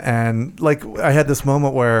time, and like I had this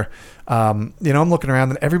moment where I'm looking around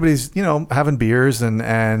and everybody's having beers,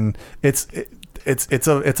 and it's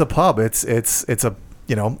a pub. It's a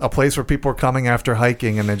a place where people are coming after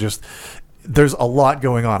hiking, and there's a lot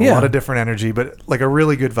going on, a Yeah. lot of different energy, but like a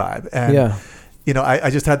really good vibe. And Yeah. I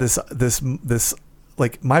just had this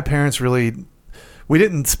like my parents really, we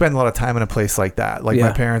didn't spend a lot of time in a place like that. Like Yeah.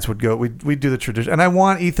 my parents would go, we'd do the tradition. And I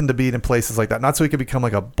want Ethan to be in places like that, not so he could become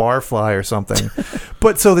like a barfly or something,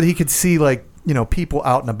 but so that he could see like, people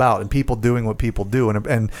out and about and people doing what people do,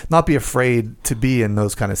 and not be afraid to be in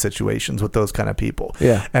those kind of situations with those kind of people.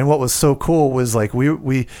 Yeah. And what was so cool was like we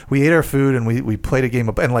ate our food and we played a game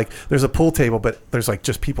of, and like there's a pool table, but there's like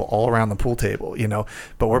just people all around the pool table,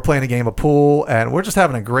 but we're playing a game of pool and we're just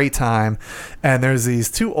having a great time. And there's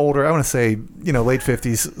these 2 older, I want to say, late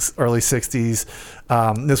 50s, early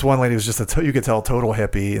 60s. This one lady was just you could tell, total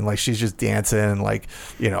hippie, and like she's just dancing and like,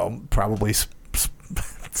 probably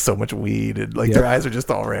so much weed, and like their eyes are just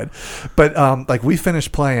all red. But like we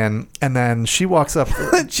finished playing, and then she walks up.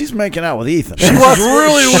 She's making out with Ethan. She walks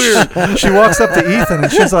really weird. She walks up to Ethan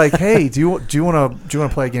and she's like, "Hey, do you want to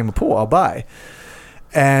play a game of pool? I'll buy."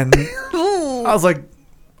 And I was like,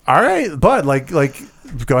 "All right, bud, like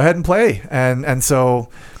go ahead and play." And so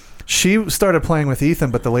she started playing with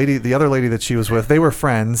Ethan, but the other lady that she was with, they were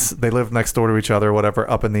friends. They lived next door to each other, whatever,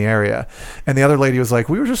 up in the area. And the other lady was like,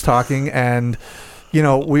 "We were just talking, and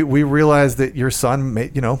we realized that your son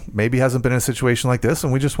maybe hasn't been in a situation like this,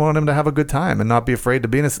 and we just wanted him to have a good time and not be afraid to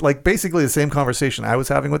be in like basically the same conversation I was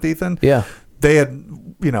having with Ethan." Yeah. They had,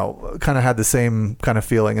 kind of had the same kind of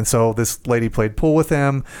feeling. And so this lady played pool with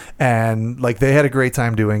him, and like they had a great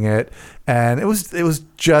time doing it. And it was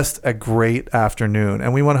just a great afternoon.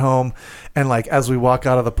 And we went home, and like as we walk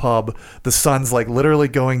out of the pub, the sun's like literally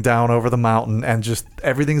going down over the mountain, and just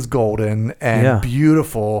everything's golden and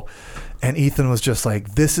beautiful. And Ethan was just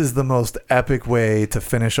like, "This is the most epic way to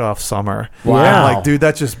finish off summer." Wow. And I'm like, dude,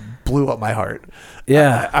 that just blew up my heart.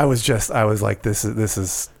 Yeah. I was like, this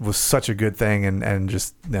was such a good thing, and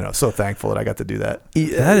just so thankful that I got to do that.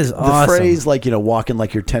 That is the awesome. phrase like walking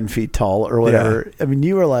like you're 10 feet tall or whatever. I mean,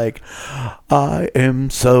 you were like, "I am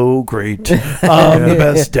so great. I'm the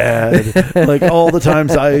best dad." Like all the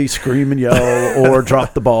times I scream and yell or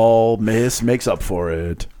drop the ball, makes up for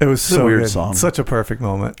it. It was It's a so weird good. song. Such a perfect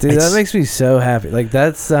moment. Dude, that makes me so happy. Like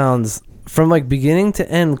that sounds from like beginning to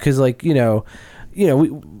end, because like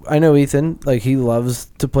I know Ethan, like he loves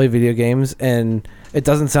to play video games, and it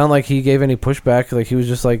doesn't sound like he gave any pushback. Like he was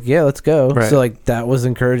just like, "Yeah, let's go." Right. So like that was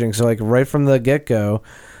encouraging. So like right from the get go,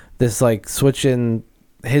 this like switch in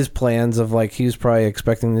his plans of like he was probably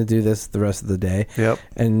expecting to do this the rest of the day. Yep.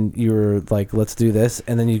 And you were like, "Let's do this,"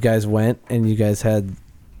 and then you guys went, and you guys had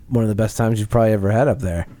one of the best times you've probably ever had up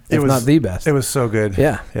there, if not the best. It was so good.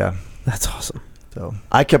 Yeah, Yeah. that's awesome. So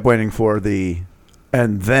I kept waiting for the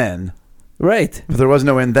and then, Right. but there was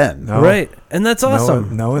no and then. No. Right, and that's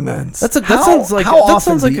awesome. No and then. That How- sounds like how that often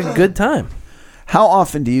sounds like do you- a good time. How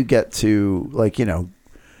often do you get to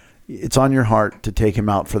it's on your heart to take him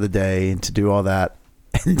out for the day and to do all that,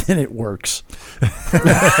 and then it works?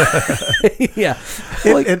 Yeah,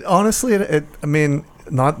 It honestly, I mean,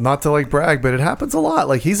 not to like brag, but it happens a lot.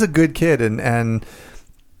 Like he's a good kid, and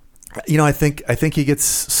I think he gets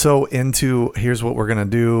so into, here's what we're gonna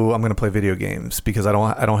do. I'm gonna play video games because I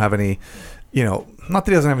don't have any, not that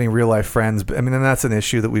he doesn't have any real life friends, but I mean, and that's an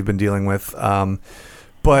issue that we've been dealing with.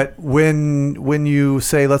 But when you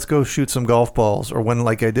say let's go shoot some golf balls, or when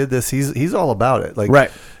like I did this, he's all about it. Like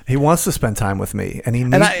Right. he wants to spend time with me, and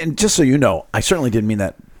And just so you know, I certainly didn't mean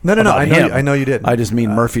that. No. about I know him. you didn't. I just mean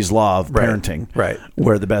Murphy's Law of right, parenting, right.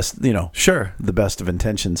 Where the best, Sure. the best of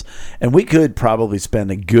intentions. And we could probably spend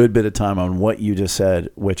a good bit of time on what you just said,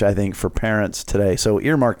 which I think for parents today. So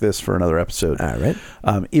earmark this for another episode. All right.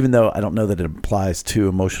 Even though I don't know that it applies to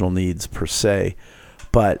emotional needs per se,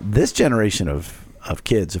 but this generation of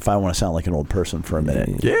kids, if I want to sound like an old person for a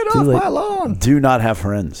minute, Get off my lawn. do not have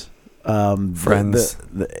friends. Friends.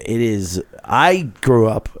 It is. I grew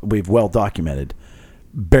up. We've well documented.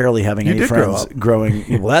 Barely having You any did grow friends up.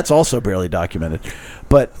 growing. Well, that's also barely documented.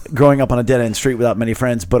 But growing up on a dead end street without many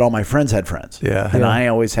friends, but all my friends had friends. Yeah. And Yeah. I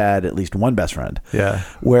always had at least one best friend. Yeah.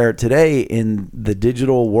 Where today in the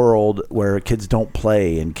digital world where kids don't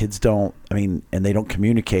play and kids don't, and they don't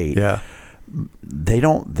communicate. Yeah. They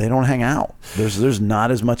don't hang out. There's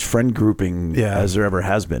not as much friend grouping as there ever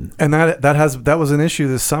has been. And that was an issue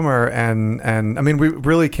this summer, and I mean, we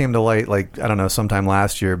really came to light, like, I don't know, sometime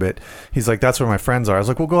last year, but he's like, that's where my friends are. I was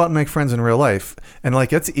like, well, go out and make friends in real life. And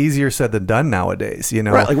like, it's easier said than done nowadays,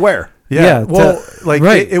 Right, like where? Yeah, Yeah, well, like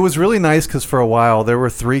right. it was really nice because for a while there were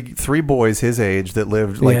three boys his age that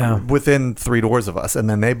lived like Yeah. within 3 doors of us, and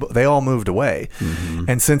then they all moved away. Mm-hmm.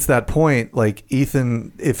 And since that point, like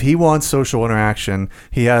Ethan, if he wants social interaction,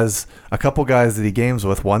 he has a couple guys that he games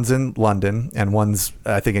with. One's in London and one's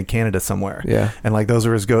I think in Canada somewhere. Yeah. And like those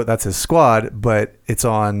are that's his squad, but it's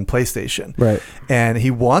on PlayStation. Right. And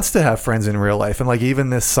he wants to have friends in real life. And like even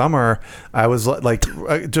this summer, I was like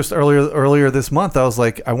just earlier this month, I was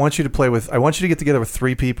like, I want you to get together with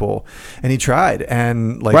 3 people. And he tried,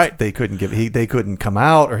 and like Right. they couldn't come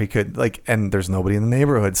out, or he could and there's nobody in the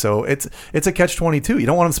neighborhood. So it's a catch-22. You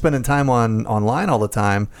don't want him spending time online all the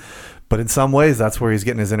time. But in some ways, that's where he's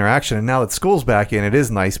getting his interaction. And now that school's back in, it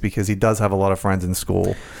is nice because he does have a lot of friends in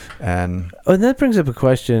school. And that brings up a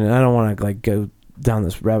question, and I don't want to like go down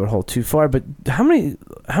this rabbit hole too far, but how many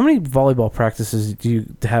volleyball practices do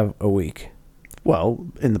you have a week? Well,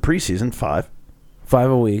 in the preseason, 5. 5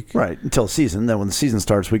 a week. Right, until season. Then when the season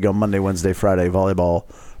starts, we go Monday, Wednesday, Friday volleyball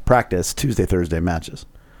practice, Tuesday, Thursday matches.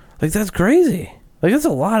 Like, that's crazy. Like, that's a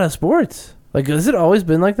lot of sports. Like, has it always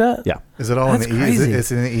been like that? Yeah. is it all That's in the crazy.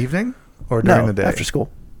 is it in the evening or during the day? After school.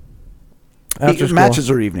 After school. Matches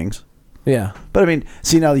are evenings. Yeah. But I mean,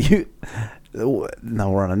 see now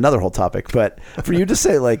now we're on another whole topic, but for you to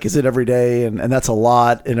say like, is it every day and that's a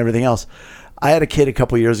lot and everything else. I had a kid a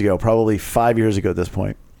couple years ago, probably 5 years ago at this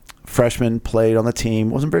point. Freshman, played on the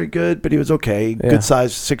team, wasn't very good, but he was okay. Yeah. Good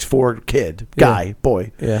size, 6'4" kid, guy,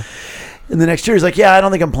 boy. Yeah. And the next year he's like, yeah, I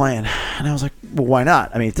don't think I'm playing. And I was like, well, why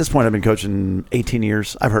not? I mean, at this point I've been coaching 18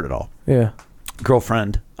 years. I've heard it all. Yeah.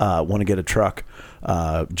 Girlfriend, want to get a truck,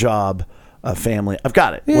 job, a family. I've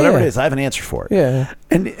got it. Yeah. Whatever it is, I have an answer for it. Yeah.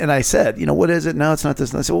 And I said, what is it? No, it's not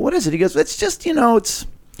this. And I said, well, what is it? He goes, it's just, it's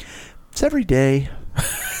every day.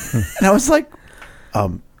 And I was like,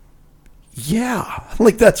 yeah,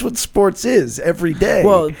 like that's what sports is every day.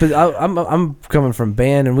 Well, but I'm coming from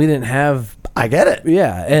band, and we didn't have. I get it.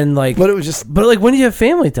 Yeah, and like, But it was just but like, when do you have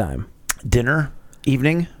family time? dinner,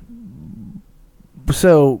 evening.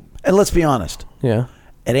 So And let's be honest, yeah.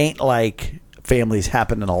 it ain't like families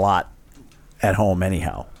happening a lot at home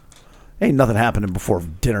anyhow. Ain't nothing happening before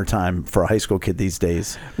dinner time for a high school kid these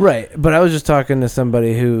days. Right, but I was just talking to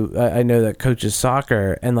somebody who I know that coaches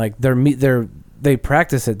soccer, and like they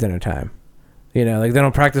practice at dinner time. Like they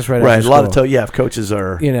don't practice right Right. after A lot of school. if coaches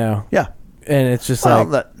are yeah. And it's just Well,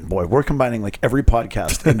 like we're combining like every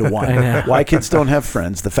podcast into one. I know. Why kids don't have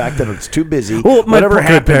friends, the fact that it's too busy. Well, my whatever poor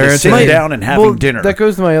happened to parents- sitting My- down and having well, dinner. That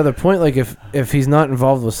goes to my other point. Like if he's not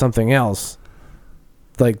involved with something else,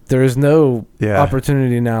 like there is no Yeah.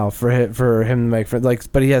 opportunity now for him to make friends.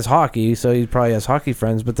 Like, but he has hockey, so he probably has hockey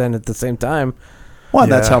friends. But then at the same time, Well,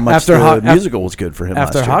 that's Yeah. how much After the ho- musical was good for him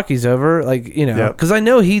after last year. hockey's over, like Yep. because I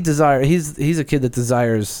know he's a kid that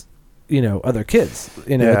desires other kids,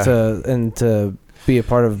 Yeah. to be a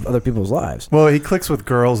part of other people's lives. Well, he clicks with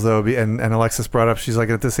girls though, and Alexis brought up, she's like,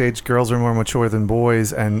 at this age, girls are more mature than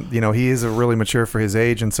boys, and he is really mature for his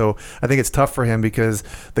age, and so I think it's tough for him because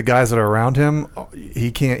the guys that are around him,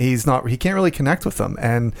 he can't really connect with them,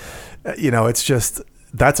 and it's just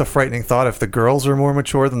that's a frightening thought. If the girls are more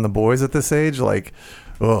mature than the boys at this age, like,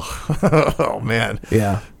 oh man,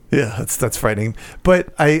 Yeah. Yeah, that's frightening.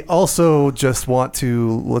 But I also just want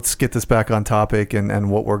to, let's get this back on topic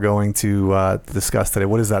and what we're going to discuss today.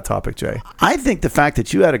 What is that topic, Jay? I think the fact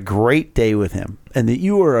that you had a great day with him and that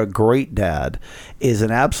you are a great dad is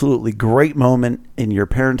an absolutely great moment in your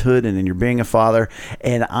parenthood and in your being a father.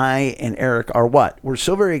 And I and Eric are what? We're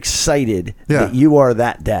so very excited that you are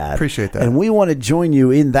that dad. Appreciate that. And we want to join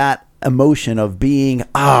you in that emotion of being,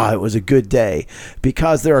 it was a good day,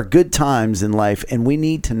 because there are good times in life and we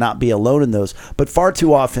need to not be alone in those. But far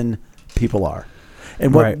too often people are.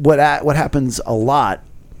 And what happens a lot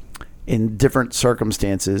in different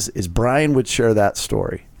circumstances is Brian would share that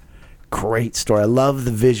story. Great story. I love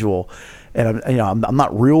the visual. And I'm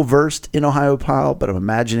not real versed in Ohio Pile, but I'm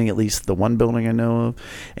imagining at least the one building I know of.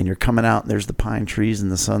 And you're coming out, and there's the pine trees, and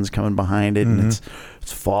the sun's coming behind it, and it's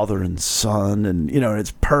father and son, and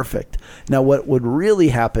it's perfect. Now, what would really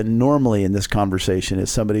happen normally in this conversation is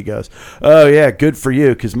somebody goes, "Oh yeah, good for you,"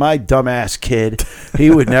 because my dumbass kid,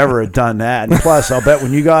 he would never have done that. And plus, I'll bet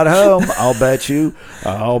when you got home, I'll bet you,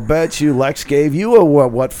 Lex gave you a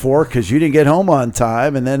what for because you didn't get home on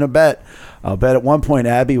time, and then I'll bet at one point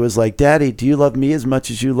Abby was like, "Daddy, do you love me as much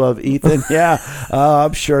as you love Ethan?" "Yeah,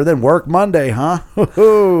 I'm sure. Then work Monday, huh?"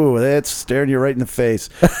 That's staring you right in the face.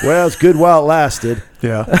 "Well, it's good while it lasted."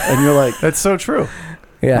 Yeah. And you're like, That's so true.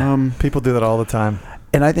 Yeah. People do that all the time.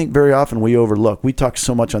 and I think very often we overlook. We talk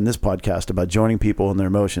so much on this podcast about joining people in their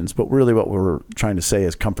emotions, but really what we're trying to say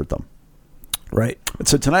is comfort them. Right.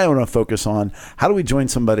 So tonight I want to focus on how do we join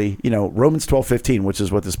somebody, Romans 12:15, which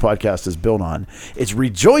is what this podcast is built on. It's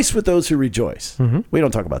rejoice with those who rejoice. Mm-hmm. We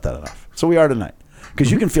don't talk about that enough. So we are tonight, because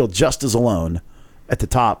you can feel just as alone at the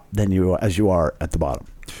top as you are at the bottom.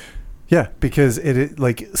 Yeah, because it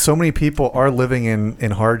like so many people are living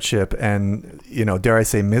in hardship and, dare I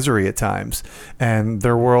say, misery at times, and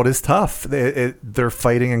their world is tough. They're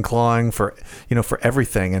fighting and clawing for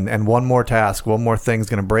everything, and one more task, one more thing is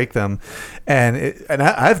going to break them. And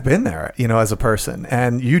I've been there, as a person,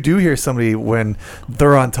 and you do hear somebody when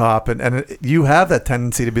they're on top, and you have that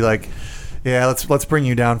tendency to be like, yeah, let's bring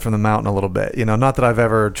you down from the mountain a little bit. Not that I've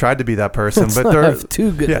ever tried to be that person, but they're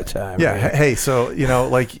too good a time. Yeah. Right? Hey, so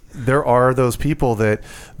like there are those people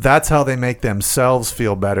that's how they make themselves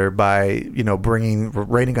feel better by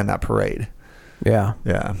raining on that parade. Yeah.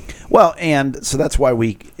 Yeah. Well, and so that's why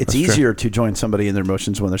it's easier to join somebody in their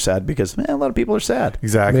emotions when they're sad, because a lot of people are sad.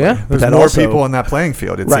 Exactly. Yeah. There's more people on that playing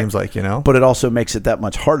field. It seems like But it also makes it that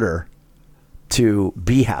much harder to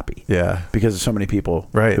be happy. Yeah. Because of so many people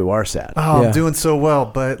who are sad. Oh, yeah. I'm doing so well,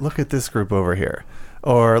 but look at this group over here.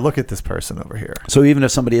 Or look at this person over here. So even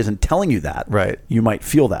if somebody isn't telling you that, you might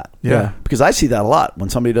feel that. Yeah. Because I see that a lot when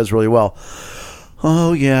somebody does really well.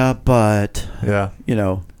 Oh, yeah, but,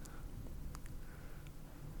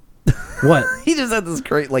 What? He just had this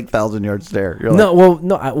great 1,000-yard stare. You're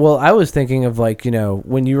I was thinking of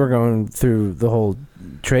when you were going through the whole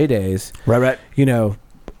Trey days. Right.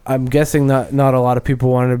 I'm guessing not a lot of people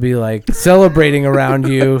wanted to be celebrating around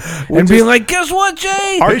you and being like, guess what,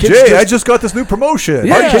 Jay? Hey, Jay, I just got this new promotion.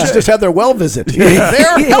 Yeah. Our kids just had their well visit.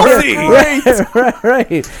 They're healthy.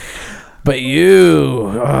 Right. But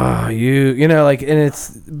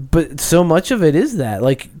but so much of it is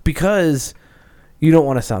that, because you don't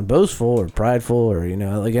want to sound boastful or prideful or,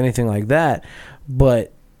 anything like that.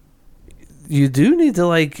 But you do need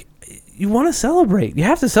to, you want to celebrate. You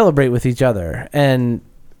have to celebrate with each other. And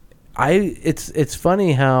it's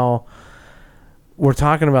funny how we're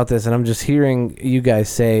talking about this, and I'm just hearing you guys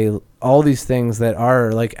say all these things that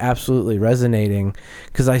are absolutely resonating,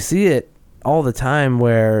 because I see it all the time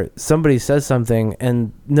where somebody says something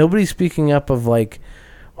and nobody's speaking up of why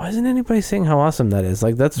isn't anybody saying how awesome that is?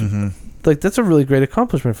 That's that's a really great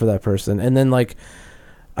accomplishment for that person. And then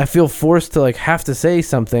I feel forced to have to say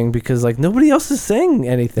something because nobody else is saying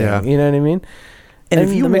anything. Yeah. You know what I mean? And if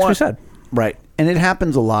that makes me sad. Right. And it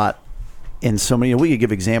happens a lot in so many. We could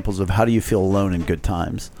give examples of how do you feel alone in good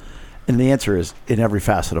times, and the answer is in every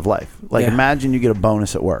facet of life. Imagine you get a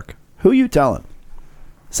bonus at work. Who are you telling?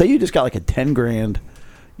 Say you just got a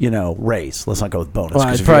 $10,000, raise. Let's not go with bonus. Well,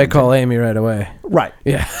 I'd probably call Amy right away. Right.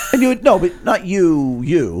 Yeah. And you would but not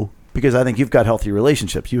you, because I think you've got healthy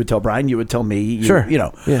relationships. You would tell Brian. You would tell me. Sure.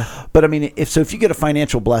 Yeah. But I mean, if you get a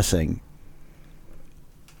financial blessing,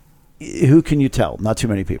 who can you tell? Not too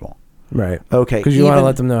many people. Right. Okay. Because you want to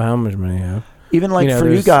let them know how much money you have. Even for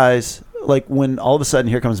you guys, when all of a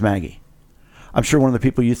sudden here comes Maggie, I'm sure one of the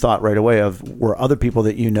people you thought right away of were other people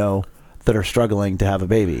that that are struggling to have a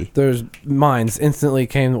baby. There's minds instantly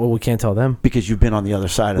came. Well, we can't tell them because you've been on the other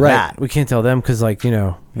side of that. We can't tell them because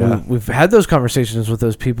we've had those conversations with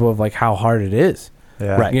those people of how hard it is.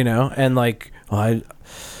 Yeah. Right. And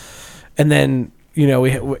and then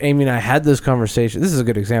Amy and I had those conversations. This is a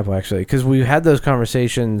good example, actually, because we had those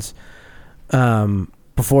conversations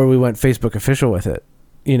before we went Facebook official with it,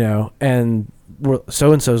 and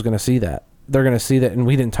so-and-so is going to see that. They're going to see that, and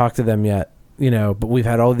we didn't talk to them yet, but we've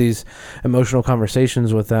had all these emotional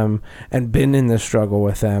conversations with them and been in this struggle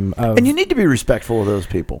with them. And you need to be respectful of those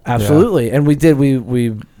people. Absolutely. Yeah. And we did.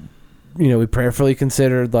 We prayerfully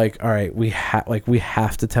considered, like, all right, we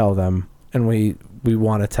have to tell them, and we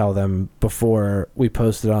want to tell them before we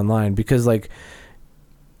post it online, because, like,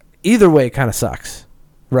 either way it kind of sucks,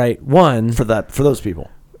 right? One, for those people,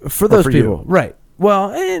 you. Right?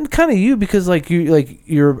 Well, and kind of you, because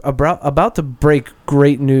you're about to break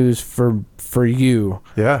great news for you.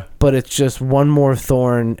 Yeah. But it's just one more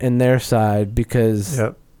thorn in their side, because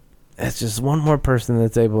it's just one more person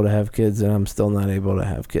that's able to have kids, and I'm still not able to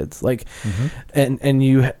have kids. Like,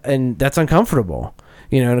 and that's uncomfortable.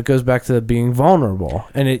 And it goes back to being vulnerable,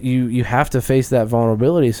 and you have to face that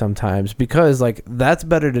vulnerability sometimes, because, like, that's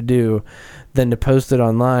better to do than to post it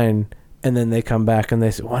online and then they come back and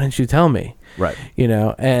they say, "Why didn't you tell me?" Right.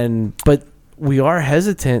 But we are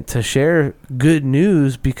hesitant to share good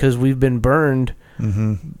news because we've been burned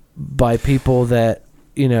by people that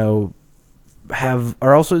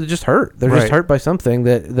are also just hurt. They're just hurt by something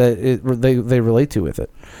that they relate to with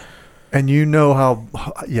it. And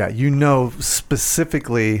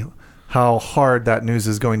specifically how hard that news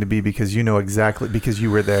is going to be, because because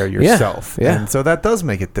you were there yourself. Yeah. And so that does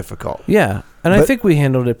make it difficult. Yeah. And I think we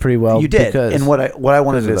handled it pretty well. You did. And what I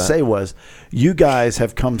wanted to say was, you guys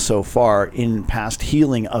have come so far in past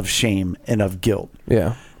healing of shame and of guilt.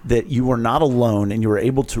 Yeah. That you were not alone, and you were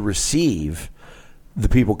able to receive the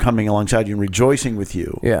people coming alongside you and rejoicing with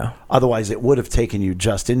you. Yeah. Otherwise, it would have taken you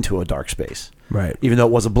just into a dark space. Right. Even though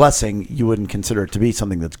it was a blessing, you wouldn't consider it to be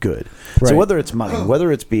something that's good. Right. So whether it's money, whether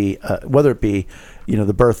it be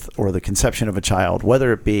the birth or the conception of a child,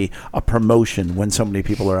 whether it be a promotion when so many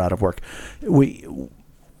people are out of work, we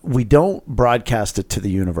don't broadcast it to the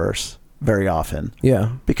universe very often.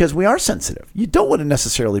 Yeah. Because we are sensitive. You don't want to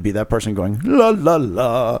necessarily be that person going, la, la,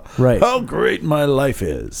 la, right, how great my life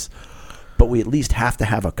is. But we at least have to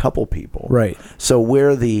have a couple people. Right. So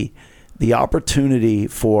where the opportunity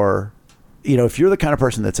for, if you're the kind of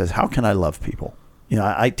person that says, how can I love people?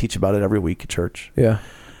 I teach about it every week at church. Yeah.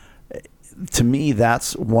 To me,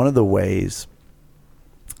 that's one of the ways.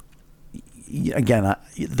 Again,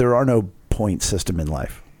 there are no point system in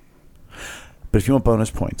life. But if you want bonus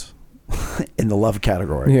points in the love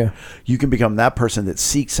category, you can become that person that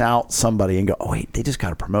seeks out somebody and go, oh, wait, they just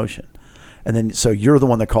got a promotion. And then, so you're the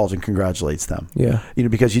one that calls and congratulates them. Yeah.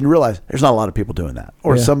 Because you realize there's not a lot of people doing that.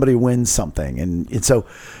 Or somebody wins something. And so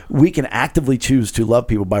we can actively choose to love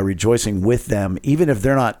people by rejoicing with them, even if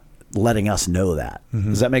they're not letting us know that.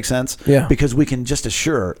 Does that make sense? Yeah. Because we can just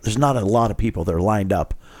assure there's not a lot of people that are lined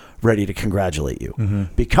up ready to congratulate you.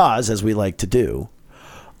 Because, as we like to do,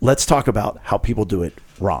 let's talk about how people do it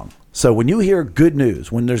wrong. So when you hear good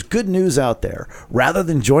news, when there's good news out there, rather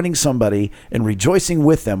than joining somebody and rejoicing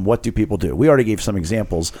with them, what do people do? We already gave some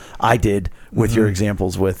examples. I did with your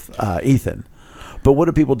examples with Ethan. But what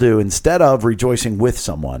do people do instead of rejoicing with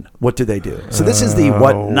someone? What do they do? So this is the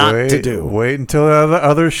what not to do. Wait until the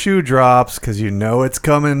other shoe drops, because it's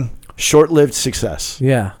coming. Short-lived success.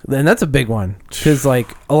 Yeah, and that's a big one, because a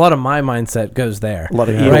lot of my mindset goes there. A lot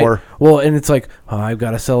of Eeyore. Right? Well, and it's like, oh, I've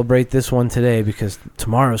got to celebrate this one today because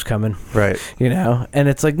tomorrow's coming. Right. And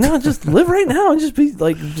it's like, no, just live right now and just be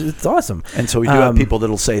like, it's awesome. And so we do have people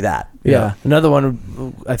that'll say that. Yeah. Another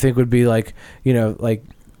one I think would be like,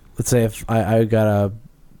 let's say if I got a,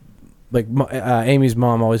 Amy's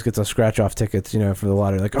mom always gets us scratch-off tickets, for the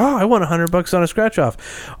lottery. Like, oh, I won $100 on a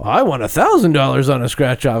scratch-off. Oh, I won $1,000 on a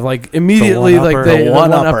scratch-off. Like, immediately, the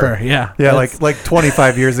one-upper. Yeah. Yeah, like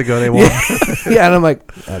 25 years ago they won. Yeah, and I'm like,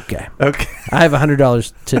 okay. I have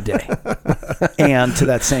 $100 today. And to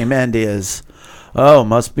that same end is, oh,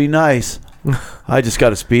 must be nice. I just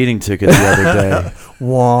got a speeding ticket the other day.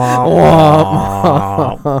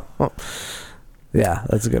 Yeah,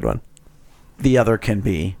 that's a good one. The other can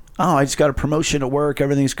be, oh, I just got a promotion at work.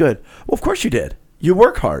 Everything's good. Well, of course you did. You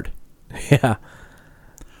work hard. Yeah.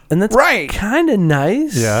 And that's kind of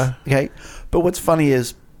nice. Yeah. Okay. But what's funny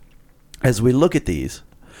is, as we look at these,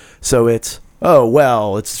 so it's, oh,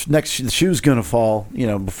 well, it's the shoe's going to fall,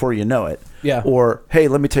 before you know it. Yeah. Or, hey,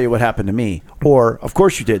 let me tell you what happened to me. Or, of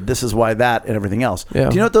course you did. This is why that and everything else. Yeah.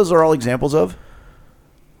 Do you know what those are all examples of?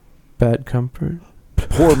 Bad comfort.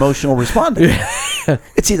 Poor emotional responding.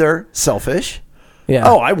 It's either selfish. Yeah.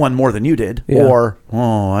 Oh, I won more than you did. Yeah. Or,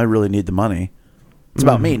 oh, I really need the money. It's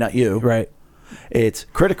about me, not you. Right. It's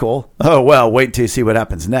critical. Oh, well, wait until you see what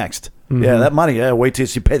happens next. Yeah, that money, wait till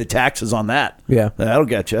you pay the taxes on that. Yeah. That'll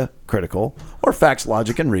get you. Critical. Or facts,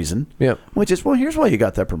 logic, and reason. Yep. Which is, well, here's why you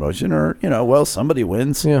got that promotion. Or, well, somebody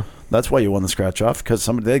wins. Yeah. That's why you won the scratch off, because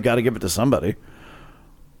they got to give it to somebody.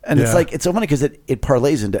 And it's Yeah. like, it's so funny because it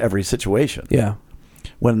parlays into every situation. Yeah.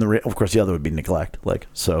 When of course, the other would be neglect. Like,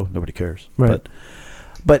 so nobody cares. Right.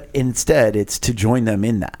 But instead, it's to join them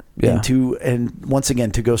in that. Yeah. And once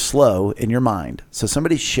again, to go slow in your mind. So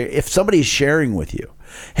if somebody's sharing with you,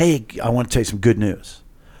 hey, I want to tell you some good news.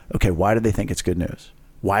 Okay, why do they think it's good news?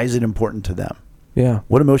 Why is it important to them? Yeah.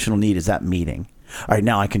 What emotional need is that meeting? All right,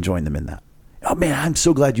 now I can join them in that. Oh, man, I'm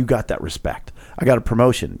so glad you got that respect. I got a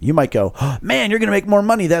promotion. You might go, oh, man, you're going to make more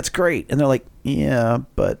money. That's great. And they're like, yeah,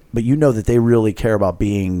 but you know that they really care about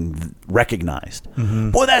being recognized.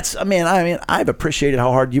 Mm-hmm. Boy, I've appreciated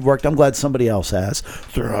how hard you've worked. I'm glad somebody else has.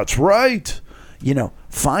 That's right.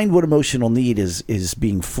 Find what emotional need is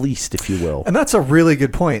being fleeced, if you will. And that's a really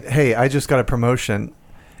good point. Hey, I just got a promotion,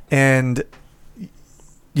 and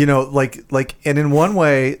and in one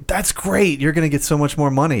way, that's great. You're going to get so much more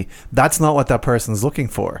money. That's not what that person's looking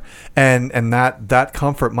for. And that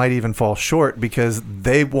comfort might even fall short because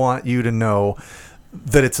they want you to know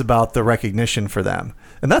that it's about the recognition for them.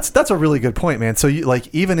 And that's a really good point, man. So you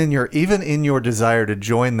even in your desire to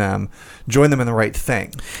join them in the right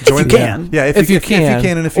thing. If you can. Yeah, if you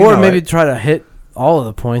can and if you or know maybe it. try to hit all of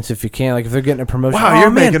the points if you can. Like if they're getting a promotion. Wow,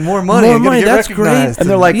 you're making more money. You're gonna get That's recognized. great. And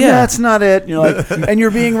they're like, Yeah. that's not it. And you're like, and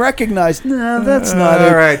you're being recognized. No, that's not it.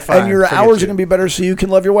 All right, fine. And your Forget hours you. are going to be better so you can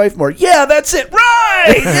love your wife more. Yeah, that's it.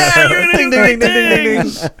 Right. Yeah, you're going to do the right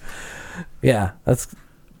thing. Yeah, that's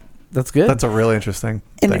good. That's a really interesting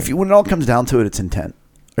And thing. when it all comes down to it, it's intent.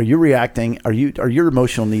 Are you reacting? Are your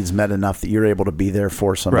emotional needs met enough that you're able to be there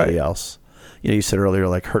for somebody Right. else? You said earlier,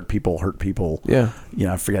 like hurt people. Yeah.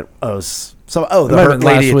 I forget. The might have hurt been lady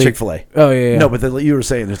last at week. Chick-fil-A. Oh yeah. No, but you were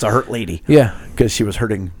saying it's a hurt lady. Yeah. Because she was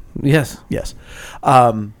hurting. Yes. Yes.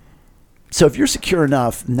 So if you're secure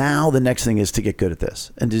enough, now the next thing is to get good at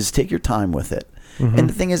this and to just take your time with it. Mm-hmm. And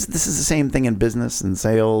the thing is, this is the same thing in business and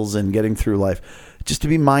sales and getting through life. Just to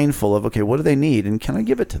be mindful of, okay, what do they need, and can I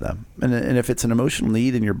give it to them? And if it's an emotional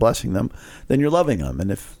need and you're blessing them, then you're loving them.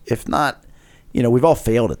 And if not, we've all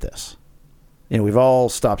failed at this. We've all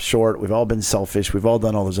stopped short. We've all been selfish. We've all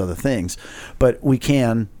done all those other things. But we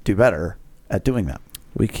can do better at doing that.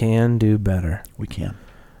 We can do better. We can.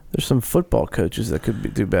 There's some football coaches that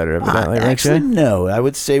could do better, evidently. right, Actually, Jay? no. I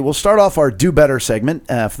would say we'll start off our Do Better segment.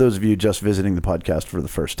 For those of you just visiting the podcast for the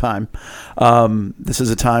first time, this is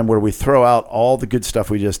a time where we throw out all the good stuff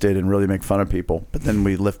we just did and really make fun of people, but then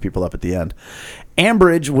we lift people up at the end.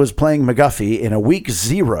 Ambridge was playing McGuffey in a week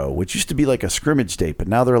 0, which used to be like a scrimmage date, but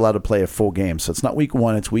now they're allowed to play a full game. So it's not week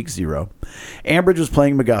 1, it's week 0. Ambridge was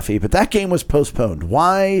playing McGuffey, but that game was postponed.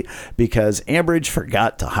 Why? Because Ambridge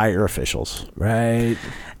forgot to hire officials. Right.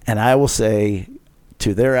 And I will say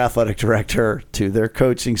to their athletic director, to their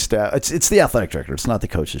coaching staff, it's the athletic director. It's not the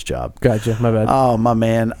coach's job. Gotcha. My bad. Oh, my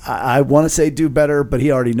man. I want to say do better, but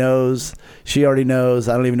he already knows. She already knows.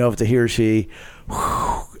 I don't even know if it's a he or she.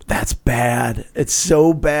 Whew, that's bad. It's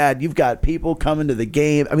so bad. You've got people coming to the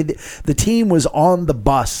game. I mean, the team was on the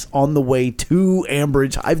bus on the way to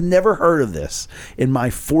Ambridge. I've never heard of this in my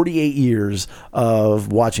 48 years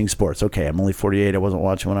of watching sports. Okay, I'm only 48. I wasn't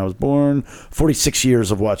watching when I was born. 46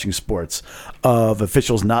 years of watching sports, of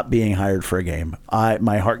officials not being hired for a game.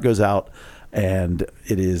 My heart goes out, and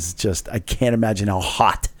it is just, I can't imagine how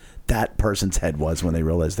hot that person's head was when they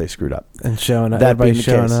realized they screwed up. And showing up. That being Everybody the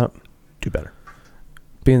showing case, up. do better.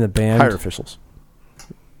 Being the band. Hire officials.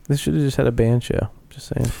 They should have just had a band show. Just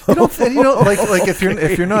saying. Like if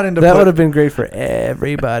you're not into That would have been great for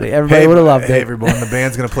everybody. Everybody would have loved Hey it. everyone, the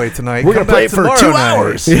band's gonna play tonight. We're gonna Come play back it for tomorrow 2 night.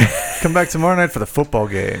 hours. Come back tomorrow night for the football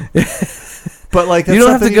game. But like You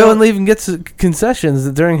don't have to go and leave and get some concessions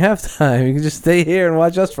during halftime. You can just stay here and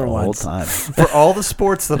watch us for The whole once. time. For all the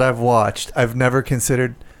sports that I've watched, I've never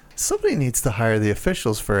considered somebody needs to hire the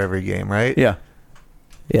officials for every game, right? Yeah.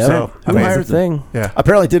 Yeah, So, who I mean, hires the thing? Yeah.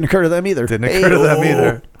 Apparently it didn't occur to them either. Didn't occur to them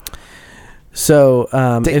either. So,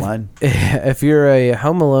 Dateline. if you're a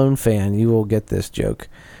Home Alone fan, you will get this joke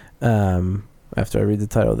after I read the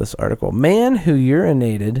title of this article. Man who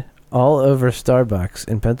urinated all over Starbucks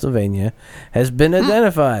in Pennsylvania has been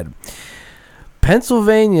identified.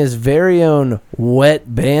 Pennsylvania's very own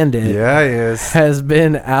wet bandit Yeah, he is. has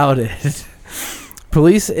been outed.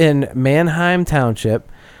 Police in Manheim Township.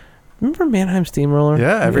 Remember Manheim Steamroller?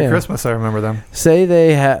 Yeah, every Christmas I remember them. Say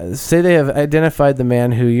they have identified the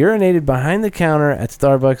man who urinated behind the counter at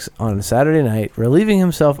Starbucks on Saturday night, relieving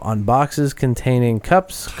himself on boxes containing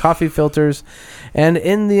cups, coffee filters, and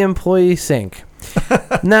in the employee sink.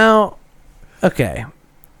 Now, okay,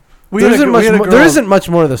 There isn't much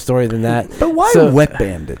more of the story than that. But why So- Wet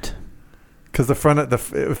Bandit? Because the front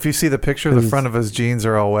of if you see the picture, the front of his jeans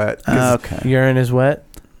are all wet. 'Cause Okay. Urine is wet.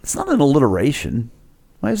 It's not an alliteration.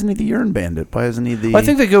 Why isn't he the urine bandit? Why isn't he the... Well, I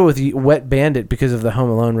think they go with Wet Bandit because of the Home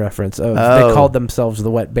Alone reference. They called themselves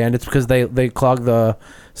the Wet Bandits because they clog the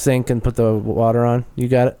sink and put the water on. You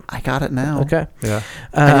got it? I got it now. Okay. Yeah.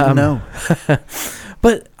 I didn't know.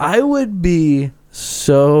 But I would be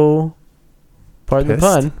so, pardon the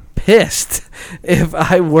pun, pissed if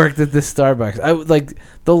I worked at this Starbucks. I would like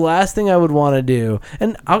the last thing I would want to do,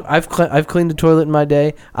 and I've cleaned a toilet in my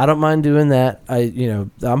day. I don't mind doing that.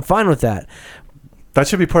 I'm fine with that. That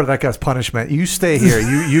should be part of that guy's punishment. You stay here.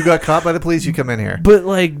 You got caught by the police. You come in here. But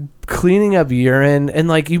like cleaning up urine and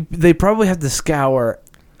they probably have to scour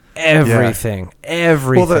everything.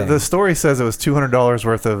 Everything. Well, the story says it was $200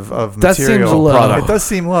 worth of material. That seems low. Product. It does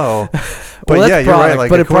seem low. But Well, yeah, that's you're right. product, Like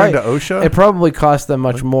but according to OSHA, it probably cost them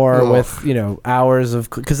much more Ugh. with hours of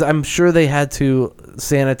because I'm sure they had to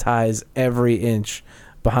sanitize every inch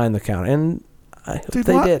behind the counter, and I hope dude,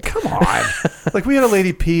 they what? did. Come on. Like we had a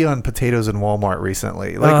lady pee on potatoes in Walmart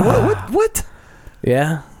recently. Like what?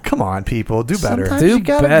 Yeah, Come on, people, do better. Sometimes Do you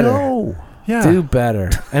gotta better. go. Yeah. do better.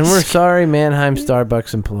 And we're sorry, Mannheim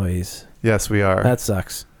Starbucks employees. Yes, we are. That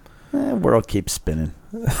sucks. World keeps spinning.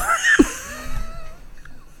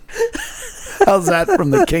 How's that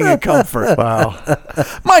from the king of comfort? Wow.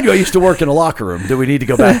 Mind you, I used to work in a locker room. Do we need to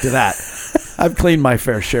go back to that? I've cleaned my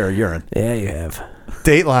fair share of urine. Yeah, you have.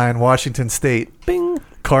 Dateline, Washington State. Bing.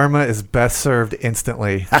 Karma is best served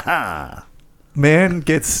instantly. Man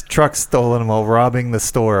gets truck stolen while robbing the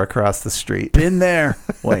store across the street. Been there.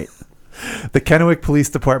 Wait. The Kennewick Police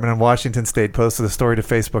Department in Washington State posted a story to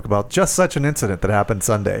Facebook about just such an incident that happened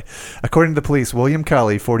Sunday. According to the police, William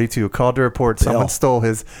Kelly, 42, called to report someone stole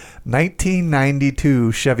his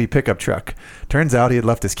 1992 Chevy pickup truck. Turns out he had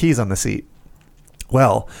left his keys on the seat.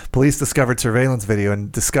 Well, police discovered surveillance video and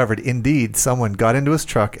discovered indeed someone got into his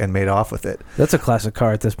truck and made off with it. That's a classic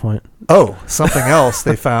car at this point. Oh, something else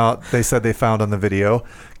they said they found on the video.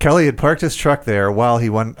 Kelly had parked his truck there while he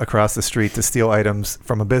went across the street to steal items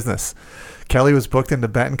from a business. Kelly was booked into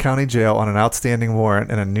Benton County Jail on an outstanding warrant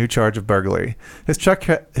and a new charge of burglary. His truck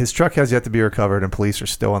has yet to be recovered, and police are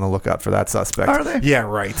still on the lookout for that suspect. Are they? Yeah,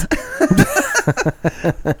 right.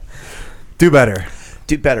 Do better.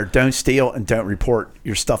 Do better. Don't steal and don't report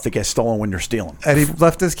your stuff that gets stolen when you're stealing. And he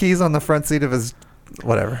left his keys on the front seat of his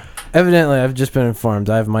whatever. Evidently, I've just been informed.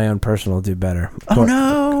 I have my own personal do better. Oh,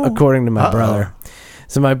 no. According to my brother.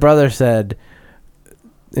 So my brother said,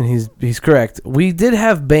 and he's correct, we did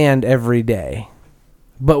have band every day,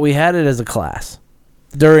 but we had it as a class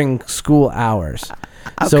during school hours.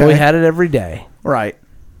 So we Okay. had it every day. Right.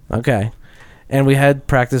 Okay. And we had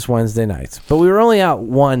practice Wednesday nights. But we were only out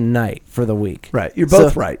one night for the week. Right. You're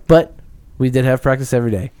both right. But we did have practice every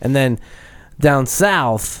day. And then down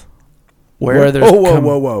south, Where there's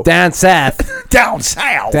whoa. down south. Down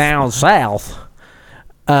south. Down south,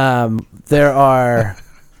 there are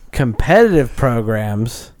competitive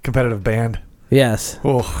programs. Competitive band. Yes,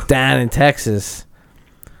 Oh, down in Texas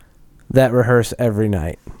that rehearse every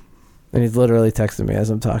night. And he's literally texting me as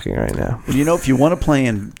I'm talking right now. You know, if you want to play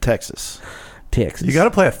in Texas, Texas. you got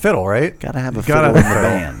to play a fiddle, right? gotta have a You gotta fiddle in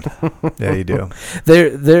have the a fiddle. band. Yeah, you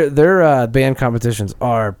do. Their band competitions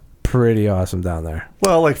are pretty awesome down there.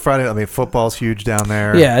 Well, like Friday, I mean, football's huge down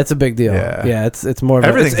there. Yeah, it's a big deal. Yeah. Yeah, it's more of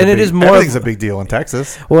Everything's a, and a it big, is more everything's of, a big deal in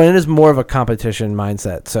Texas. well, and it is more of a competition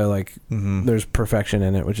mindset. So like, Mm-hmm. there's perfection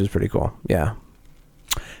in it, which is pretty cool. Yeah,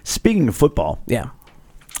 Speaking of football, yeah.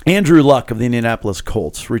 Andrew Luck of the Indianapolis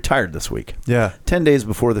Colts retired this week. Yeah. 10 days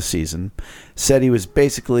before the season, said he was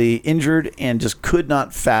basically injured and just could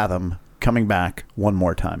not fathom coming back one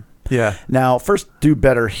more time. Yeah. Now, first do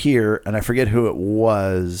better here, and I forget who it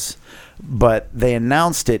was, but they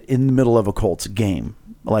announced it in the middle of a Colts game.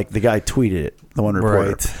 Like the guy tweeted it, the one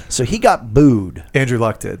reporter. Right. So he got booed Andrew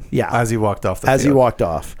Luck did. Yeah. As he walked off the as he field. walked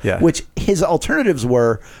off. Yeah. Which his alternatives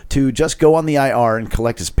were to just go on the IR and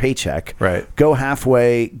collect his paycheck. Right. Go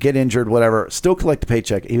halfway, get injured, whatever, still collect the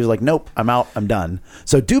paycheck. He was like, nope, I'm out, I'm done.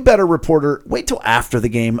 So do better, reporter. Wait till after the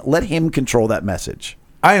game. Let him control that message.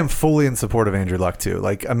 I am fully in support of Andrew Luck, too.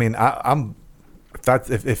 Like, I mean, I'm...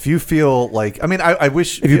 If you feel like... I mean, I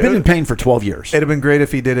wish... If you've been in pain for 12 years. It'd have been great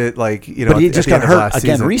if he did it, like, you know... But he at just the end got of hurt last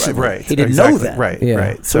again season. recently. Right. He didn't know exactly. that. Right. Yeah.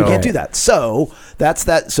 Right. So he can't do that. So that's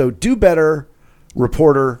that. So do better,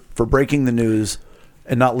 reporter, for breaking the news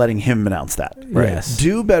and not letting him announce that. Right. Yes.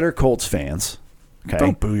 Do better, Colts fans. Okay.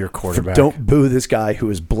 Don't boo your quarterback. Don't boo this guy who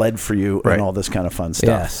has bled for you Right. and all this kind of fun stuff.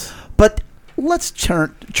 Yes. But let's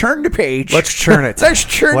churn the page. Let's churn it. Let's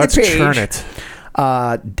churn Let's the page. churn it.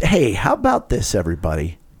 Hey, how about this,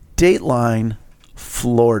 everybody? Dateline,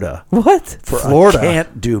 Florida. What? For Florida.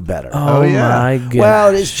 Can't do better. Oh, yeah. my god. Well,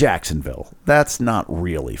 it is Jacksonville. That's not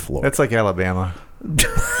really Florida. That's like Alabama.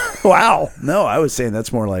 Wow. No, I was saying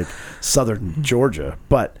that's more like southern Georgia.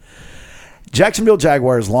 But Jacksonville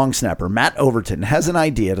Jaguars long snapper Matt Overton has an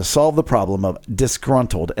idea to solve the problem of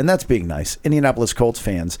disgruntled, and that's being nice, Indianapolis Colts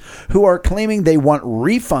fans who are claiming they want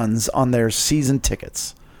refunds on their season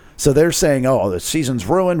tickets. So they're saying, oh, the season's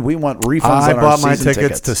ruined. We want refunds I on our bought my season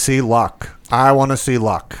tickets to see Luck. I want to see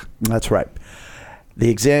Luck. That's right.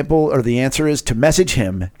 The answer is to message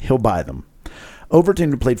him. He'll buy them.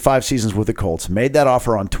 Overton, who played 5 seasons with the Colts, made that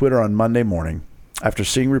offer on Twitter on Monday morning after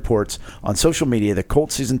seeing reports on social media that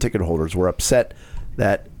Colts season ticket holders were upset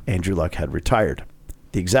that Andrew Luck had retired.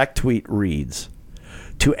 The exact tweet reads,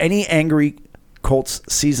 "To any angry Colts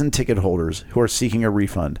season ticket holders who are seeking a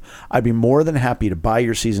refund, I'd be more than happy to buy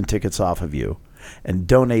your season tickets off of you and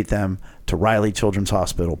donate them to Riley Children's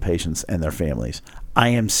Hospital patients and their families. I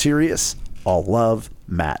am serious. All love,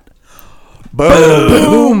 Matt."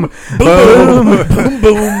 Boom. Boom, boom,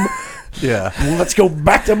 boom. Yeah. Let's go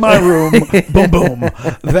back to my room. Boom, boom.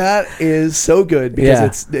 That is so good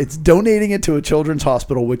because it's donating it to a children's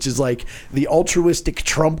hospital, which is like the altruistic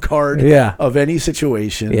trump card of any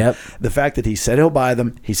situation. Yep. The fact that he said he'll buy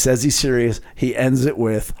them, he says he's serious, he ends it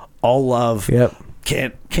with all love. Yep.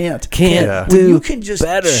 Can't Yeah. when you can just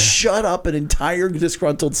better. shut up an entire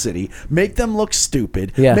disgruntled city, make them look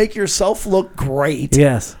stupid, Yeah. make yourself look great,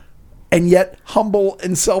 Yes. and yet humble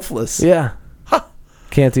and selfless. Yeah.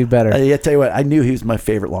 Can't do better. I tell you what, I knew he was my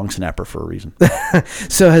favorite long snapper for a reason.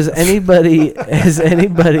 So has anybody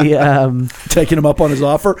Taking him up on his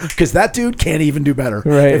offer? Because that dude can't even do better.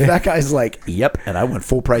 Right. If that guy's like, yep, and I went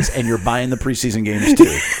full price, and you're buying the preseason games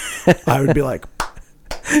too, I would be like,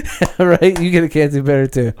 right? You get a can't do better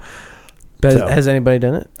too. But So- has anybody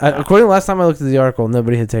done it? According to last time I looked at the article,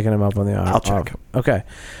 nobody had taken him up on the offer. I'll check. Okay.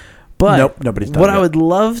 But Nope, nobody's done what it I yet. would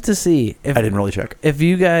love to see I didn't really check. if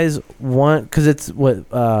you guys want, because it's what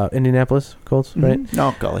Indianapolis Colts, right?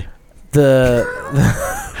 No, golly.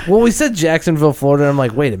 Well, we said Jacksonville, Florida. I'm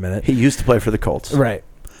like, wait a minute, He used to play for the Colts. right?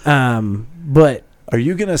 But Are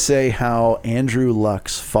you going to say how Andrew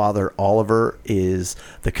Luck's father, Oliver, is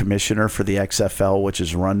the commissioner for the XFL, which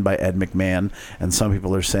is run by Ed McMahon, and some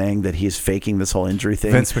people are saying that he's faking this whole injury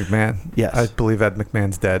thing? Vince McMahon. Yes. I believe Ed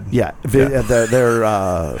McMahon's dead. Yeah. They're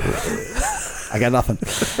I got nothing.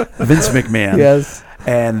 Vince McMahon. yes,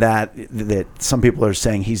 And that some people are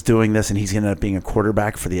saying he's doing this and he's going to end up being a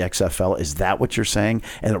quarterback for the XFL. Is that what you're saying?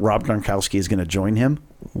 And that Rob Gronkowski is going to join him?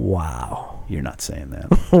 wow. You're not saying that.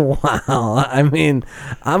 Wow. I mean,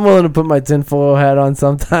 I'm willing to put my tinfoil hat on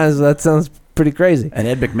sometimes. But that sounds pretty crazy. And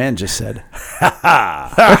Ed McMahon just said, ha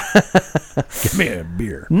ha, give me a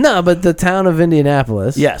beer. No, but the town of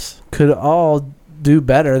Indianapolis Yes. could all do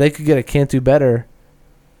better. They could get a can't do better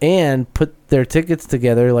and put their tickets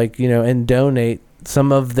together, like, and donate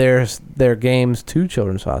some of their games to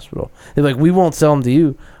Children's Hospital. They're like, we won't sell them to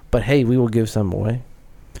you, but hey, we will give some away.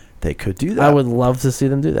 They could do that. I would love to see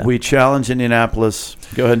them do that. We challenge Indianapolis.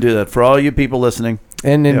 Go ahead and do that. For all you people listening.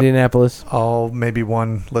 In Indianapolis. Maybe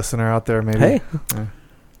one listener out there, maybe. Hey,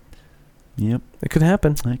 Yep. it could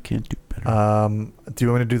happen. I can't do better. Do you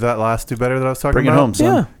want me to do that last do better that I was talking Bring it about? home,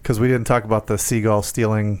 son. Yeah. Because we didn't talk about the seagull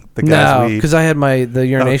stealing the No, guy's weed. because I had the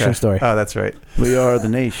urination Okay. story. Oh, that's right. We are the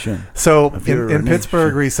nation. So If you're a in Pittsburgh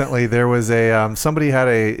nation. recently, there was a somebody had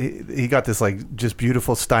he got this like just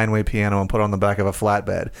beautiful Steinway piano and put it on the back of a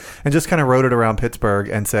flatbed and just kind of rode it around Pittsburgh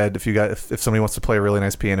and said if somebody wants to play a really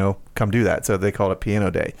nice piano, come do that. So they called it Piano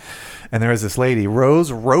Day, and there was this lady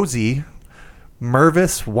Rosie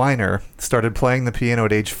Mervis Weiner started playing the piano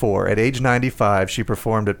at age 4. At age 95, she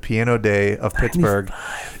performed at Piano Day of Pittsburgh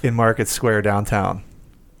in Market Square downtown.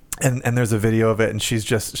 And there's a video of it, and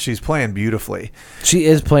she's playing beautifully. She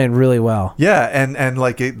is playing really well. Yeah, and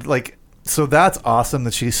so that's awesome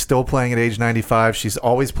that she's still playing at age 95. She's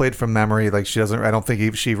always played from memory. Like I don't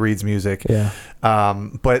think she reads music. Yeah.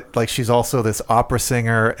 But like she's also this opera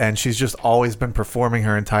singer, and she's just always been performing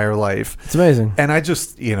her entire life. It's amazing. And I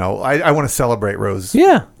just, I want to celebrate Rose.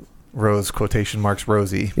 Yeah. Rose quotation marks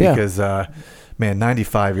Rosie Yeah. because man,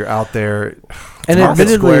 95, you're out there. And Market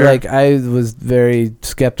admittedly, Square. like, I was very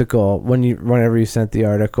skeptical whenever you sent the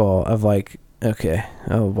article of like, okay,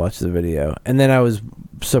 I'll watch the video. And then I was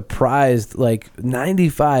surprised, like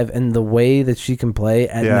 95 and the way that she can play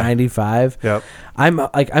at 95. Yep.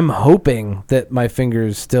 I'm hoping that my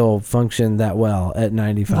fingers still function that well at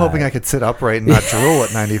 95. I'm hoping I could sit upright and not drool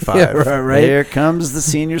at 95. Yeah, right. Here comes the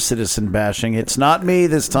senior citizen bashing. It's not me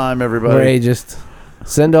this time, everybody. Ray, just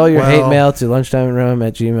send all your hate Well- mail to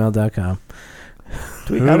lunchtimeinrome@gmail.com.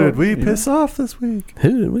 Who did we piss off this week?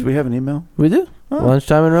 Who did we? Do we have an email? We do. Oh.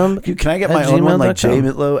 Lunchtime in Rome. Can I get At my own one, like gmail.com.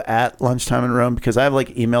 jmitlow at lunchtime in Rome? Because I have like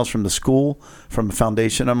emails from the school, from a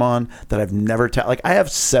foundation I'm on that I've never like I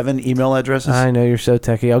have 7 email addresses. I know you're so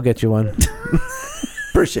techie. I'll get you one.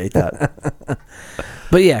 Appreciate that.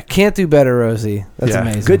 But yeah, can't do better, Rosie. That's Yeah.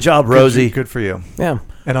 amazing. Good job, Rosie. Good for you. Yeah.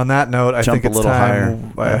 And on that note, I Jump think a it's little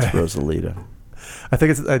time. higher. That's Rosalita. I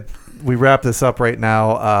think it's we wrap this up right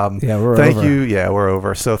now. Yeah, we're thank over. you. Yeah, we're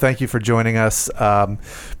over. So thank you for joining us.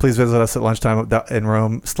 Please visit us at lunchtime in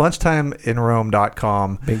Rome,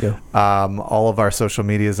 lunchtimeinrome.com. Bingo. All of our social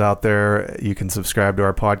medias out there. You can subscribe to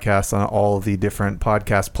our podcast on all of the different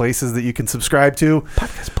podcast places that you can subscribe to.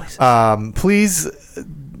 Podcast places. Please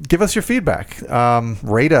give us your feedback.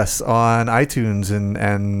 Rate us on iTunes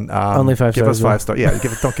and Only 5 give stars, us 5 stars. Yeah,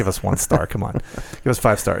 don't give us 1 star. Come on, give us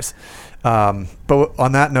 5 stars. But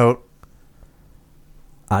on that note,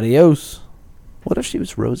 Adios. What if she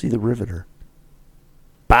was Rosie the Riveter?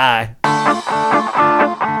 Bye.